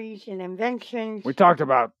discoveries and inventions. We talked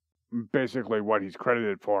about basically what he's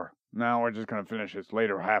credited for. Now we're just going to finish his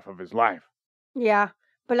later half of his life. Yeah,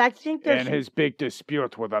 but I think there's... And his big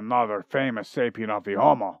dispute with another famous sapien of the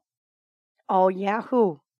Homo. Oh, yeah?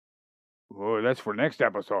 Who? Oh, that's for next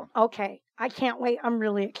episode. Okay, I can't wait. I'm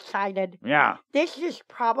really excited. Yeah. This is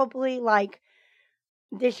probably like...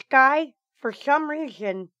 This guy, for some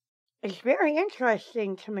reason, is very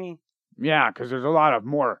interesting to me. Yeah, because there's a lot of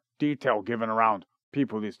more detail given around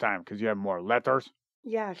people this time, because you have more letters.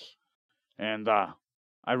 Yes. And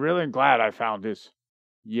I'm really glad I found this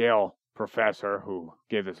Yale professor who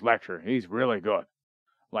gave this lecture. He's really good.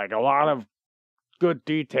 Like, a lot of good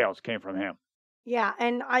details came from him. Yeah,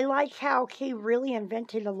 and I like how he really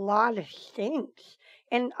invented a lot of things.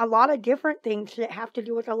 And a lot of different things that have to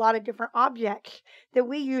do with a lot of different objects that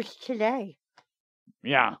we use today.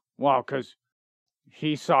 Yeah, well, because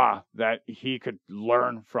he saw that he could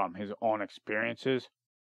learn from his own experiences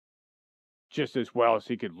just as well as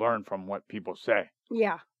he could learn from what people say.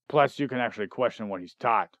 Yeah. Plus, you can actually question what he's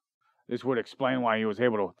taught. This would explain why he was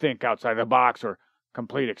able to think outside the box or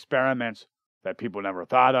complete experiments that people never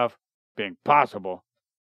thought of being possible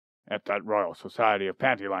at that Royal Society of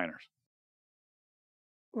Panty Liners.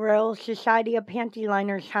 Royal Society of Panty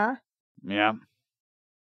Liners, huh? Yeah.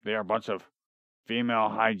 They are a bunch of female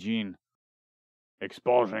hygiene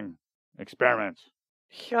expulsion experiments.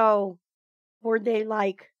 So, were they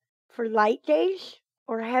like for light days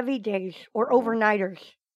or heavy days or overnighters?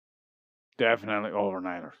 Definitely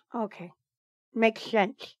overnighters. Okay. Makes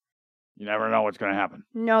sense. You never know what's going to happen.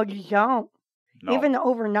 No, you don't. No. Even the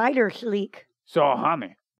overnighters leak. So,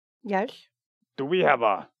 honey. Yes? Do we have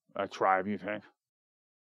a tribe, you think?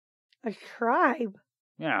 A tribe?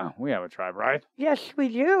 Yeah, we have a tribe, right? Yes, we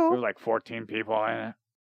We do. have like 14 people in it.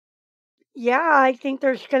 Yeah, I think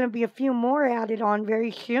there's going to be a few more added on very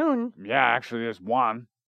soon. Yeah, actually, there's one.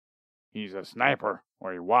 He's a sniper,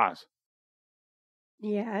 or he was.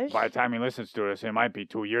 Yes. By the time he listens to this, it might be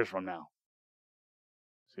 2 years from now.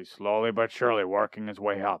 So he's slowly but surely working his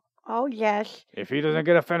way up. Oh, yes. If he doesn't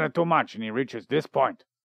get offended too much and he reaches this point,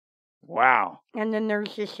 wow. And then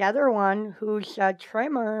there's this other one who's a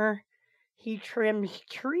trimmer. He trims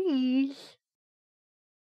trees.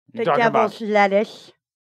 You're The talking devil's about lettuce.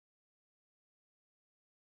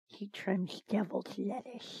 He trims devil's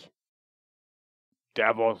lettuce.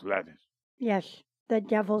 devil's lettuce. Yes, the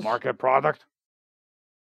devil's... Market product?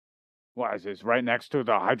 What is this, right next to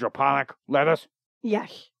the hydroponic lettuce?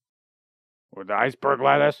 Yes. Or the iceberg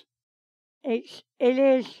lettuce? It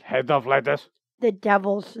is Head of lettuce? the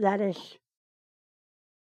devil's lettuce.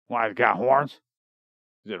 Why, it's got horns?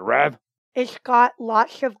 Is it red? It's got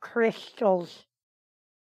lots of crystals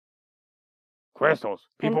Crystals.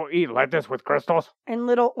 People eat lettuce with crystals? and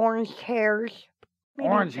little orange hairs. Maybe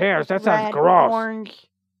Orange hairs? That sounds red, gross. Orange.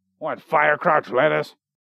 What, fire crouch lettuce?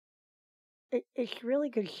 It's really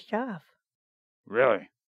good stuff. Really?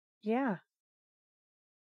 Yeah.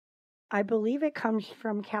 I believe it comes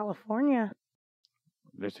from California.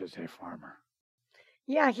 This is a farmer.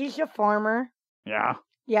 Yeah, he's a farmer. Yeah?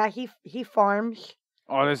 Yeah, he farms.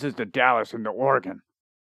 Oh, this is the Dallas in the Oregon.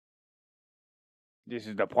 This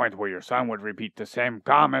is the point where your son would repeat the same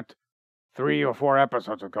comment 3 or 4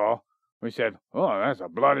 episodes ago. We said, oh, that's a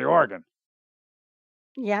bloody organ.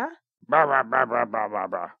 Yeah? Blah, blah, blah, blah, blah, blah,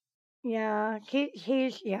 blah. Yeah,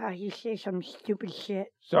 he says some stupid shit.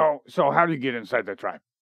 So how do you get inside the tribe?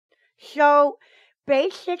 So,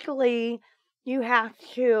 basically, you have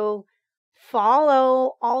to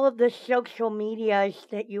follow all of the social medias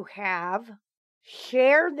that you have,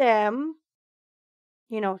 share them,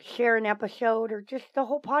 share an episode or just the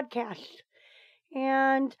whole podcast,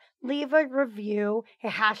 and leave a review. It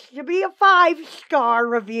has to be a 5-star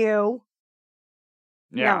review.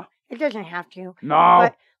 Yeah. No, it doesn't have to. No.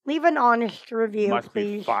 But leave an honest review, Must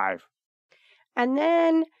please. be 5. And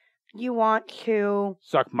then you want to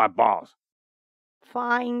Suck my balls.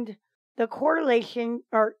 find the Correlation,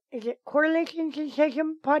 or is it Correlation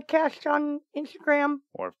Sensation podcast on Instagram?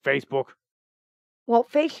 Or Facebook. Well,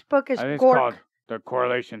 Facebook is I think it's Gork. called the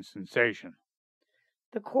Correlation Sensation.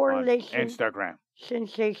 The On Correlation Instagram.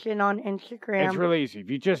 Sensation on Instagram. It's really easy. If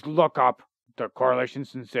you just look up the Correlation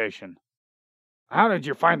Sensation. How did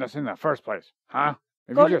you find us in the first place? Huh?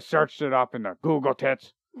 If Go you just searched it up in the Google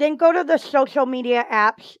tits. Then go to the social media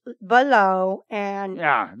apps below and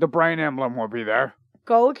Yeah, the brain emblem will be there.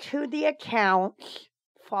 go to the accounts,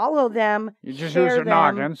 follow them, You just share use your them,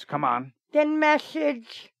 noggins. Come on. then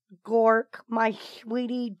message Gork, my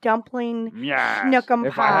sweetie dumpling Yes. snookum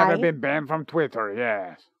If pie. I haven't been banned from Twitter,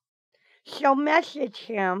 yes. So message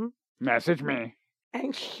him Message me.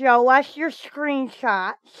 and show us your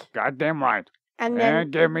screenshots. Goddamn right. And then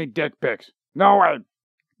And give me dick pics. No, wait.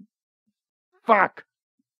 Fuck.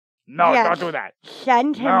 No, Yes. don't do that.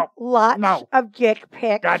 send him No. lots No. of dick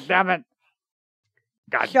pics God damn it.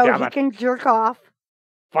 God so damn he it. can jerk off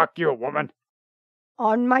Fuck you, woman.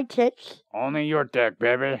 on my tits. Only your dick,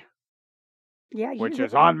 baby. Yeah, Which you,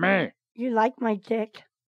 is on me. you like my dick.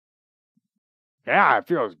 Yeah, it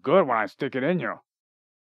feels good when I stick it in you.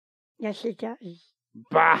 Yes, it does.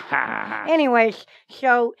 Bah. Anyways,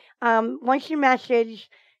 so once you message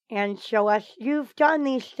and show us you've done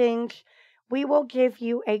these things, we will give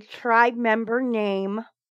you a tribe member name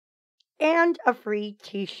and a free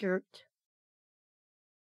t-shirt.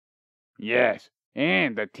 Yes,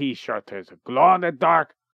 and the t-shirt is a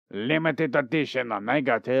glow-in-the-dark, limited edition, a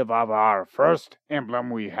negative of our first emblem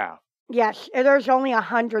we have. Yes, there's only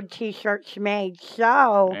 100 t-shirts made,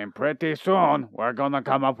 so And pretty soon, we're gonna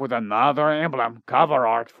come up with another emblem cover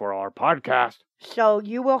art for our podcast.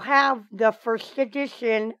 you will have the first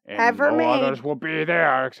edition And ever no made. others will be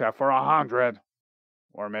there except for 100.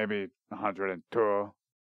 Or maybe 102.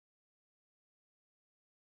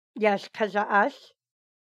 Yes, because of us.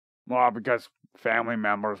 Well, because family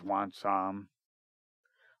members want some.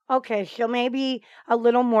 Okay, so maybe a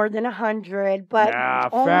little more than 100, but yeah,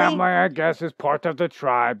 only family, I guess, is part of the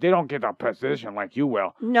tribe. They don't get a position like you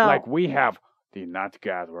will. no. Like we have the nut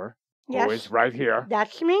gatherer, yes, who is right here.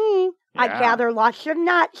 that's me. I Yeah. gather lots of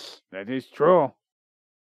nuts. That is true.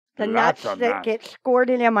 The Lots nuts of that nuts. get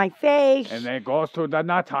squirted in my face. And then goes to the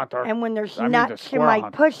nut hunter. And when there's I mean, the nuts in squirrel my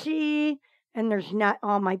hunter. pussy, and there's nut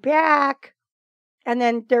on my back, and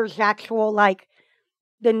then there's actual, like,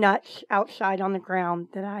 the nuts outside on the ground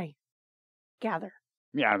that I gather.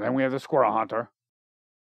 Yeah, then we have the squirrel hunter.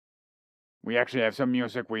 We actually have some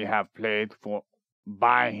music we have played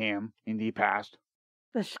by him in the past.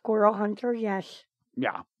 The squirrel hunter, yes.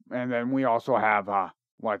 Yeah, and then we also have,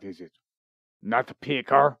 what is it? Nut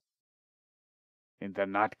picker. And the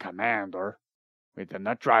nut commander. With the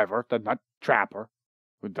nut driver, the nut trapper.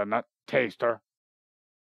 With the nut taster.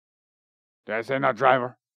 Did I say nut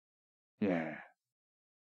driver? Yeah.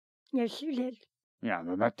 Yes, you did. Yeah,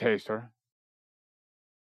 the nut taster.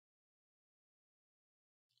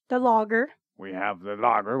 The logger. We have the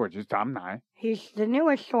logger, which is Tom Nye. He's the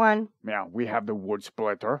newest one. Yeah, we have the wood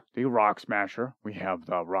splitter, the rock smasher. We have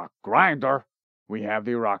the rock grinder. We have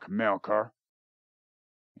the rock milker.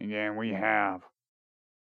 And then we need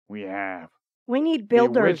the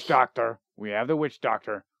builders. witch doctor. We have the witch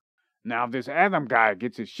doctor. Now, if this Adam guy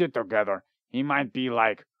gets his shit together, he might be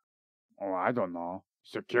like, oh, I don't know,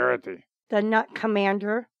 security. The nut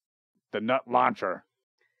commander. The nut launcher.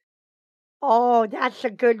 Oh, that's a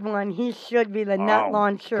good one. He should be the nut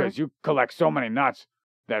launcher. Because you collect so many nuts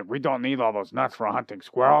that we don't need all those nuts for hunting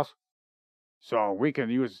squirrels. So we can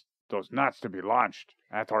use those nuts to be launched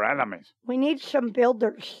at our enemies. We need some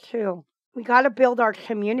builders, too. We got to build our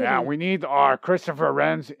community. Yeah, we need our Christopher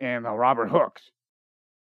Wrens and Robert Hookes.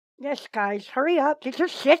 Yes, guys, hurry up. Get your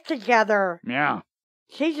shit together. Yeah.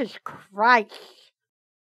 Jesus Christ.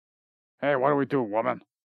 Hey, what do we do, woman?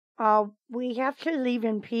 We have to leave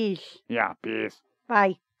in peace. Yeah, peace.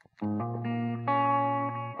 Bye.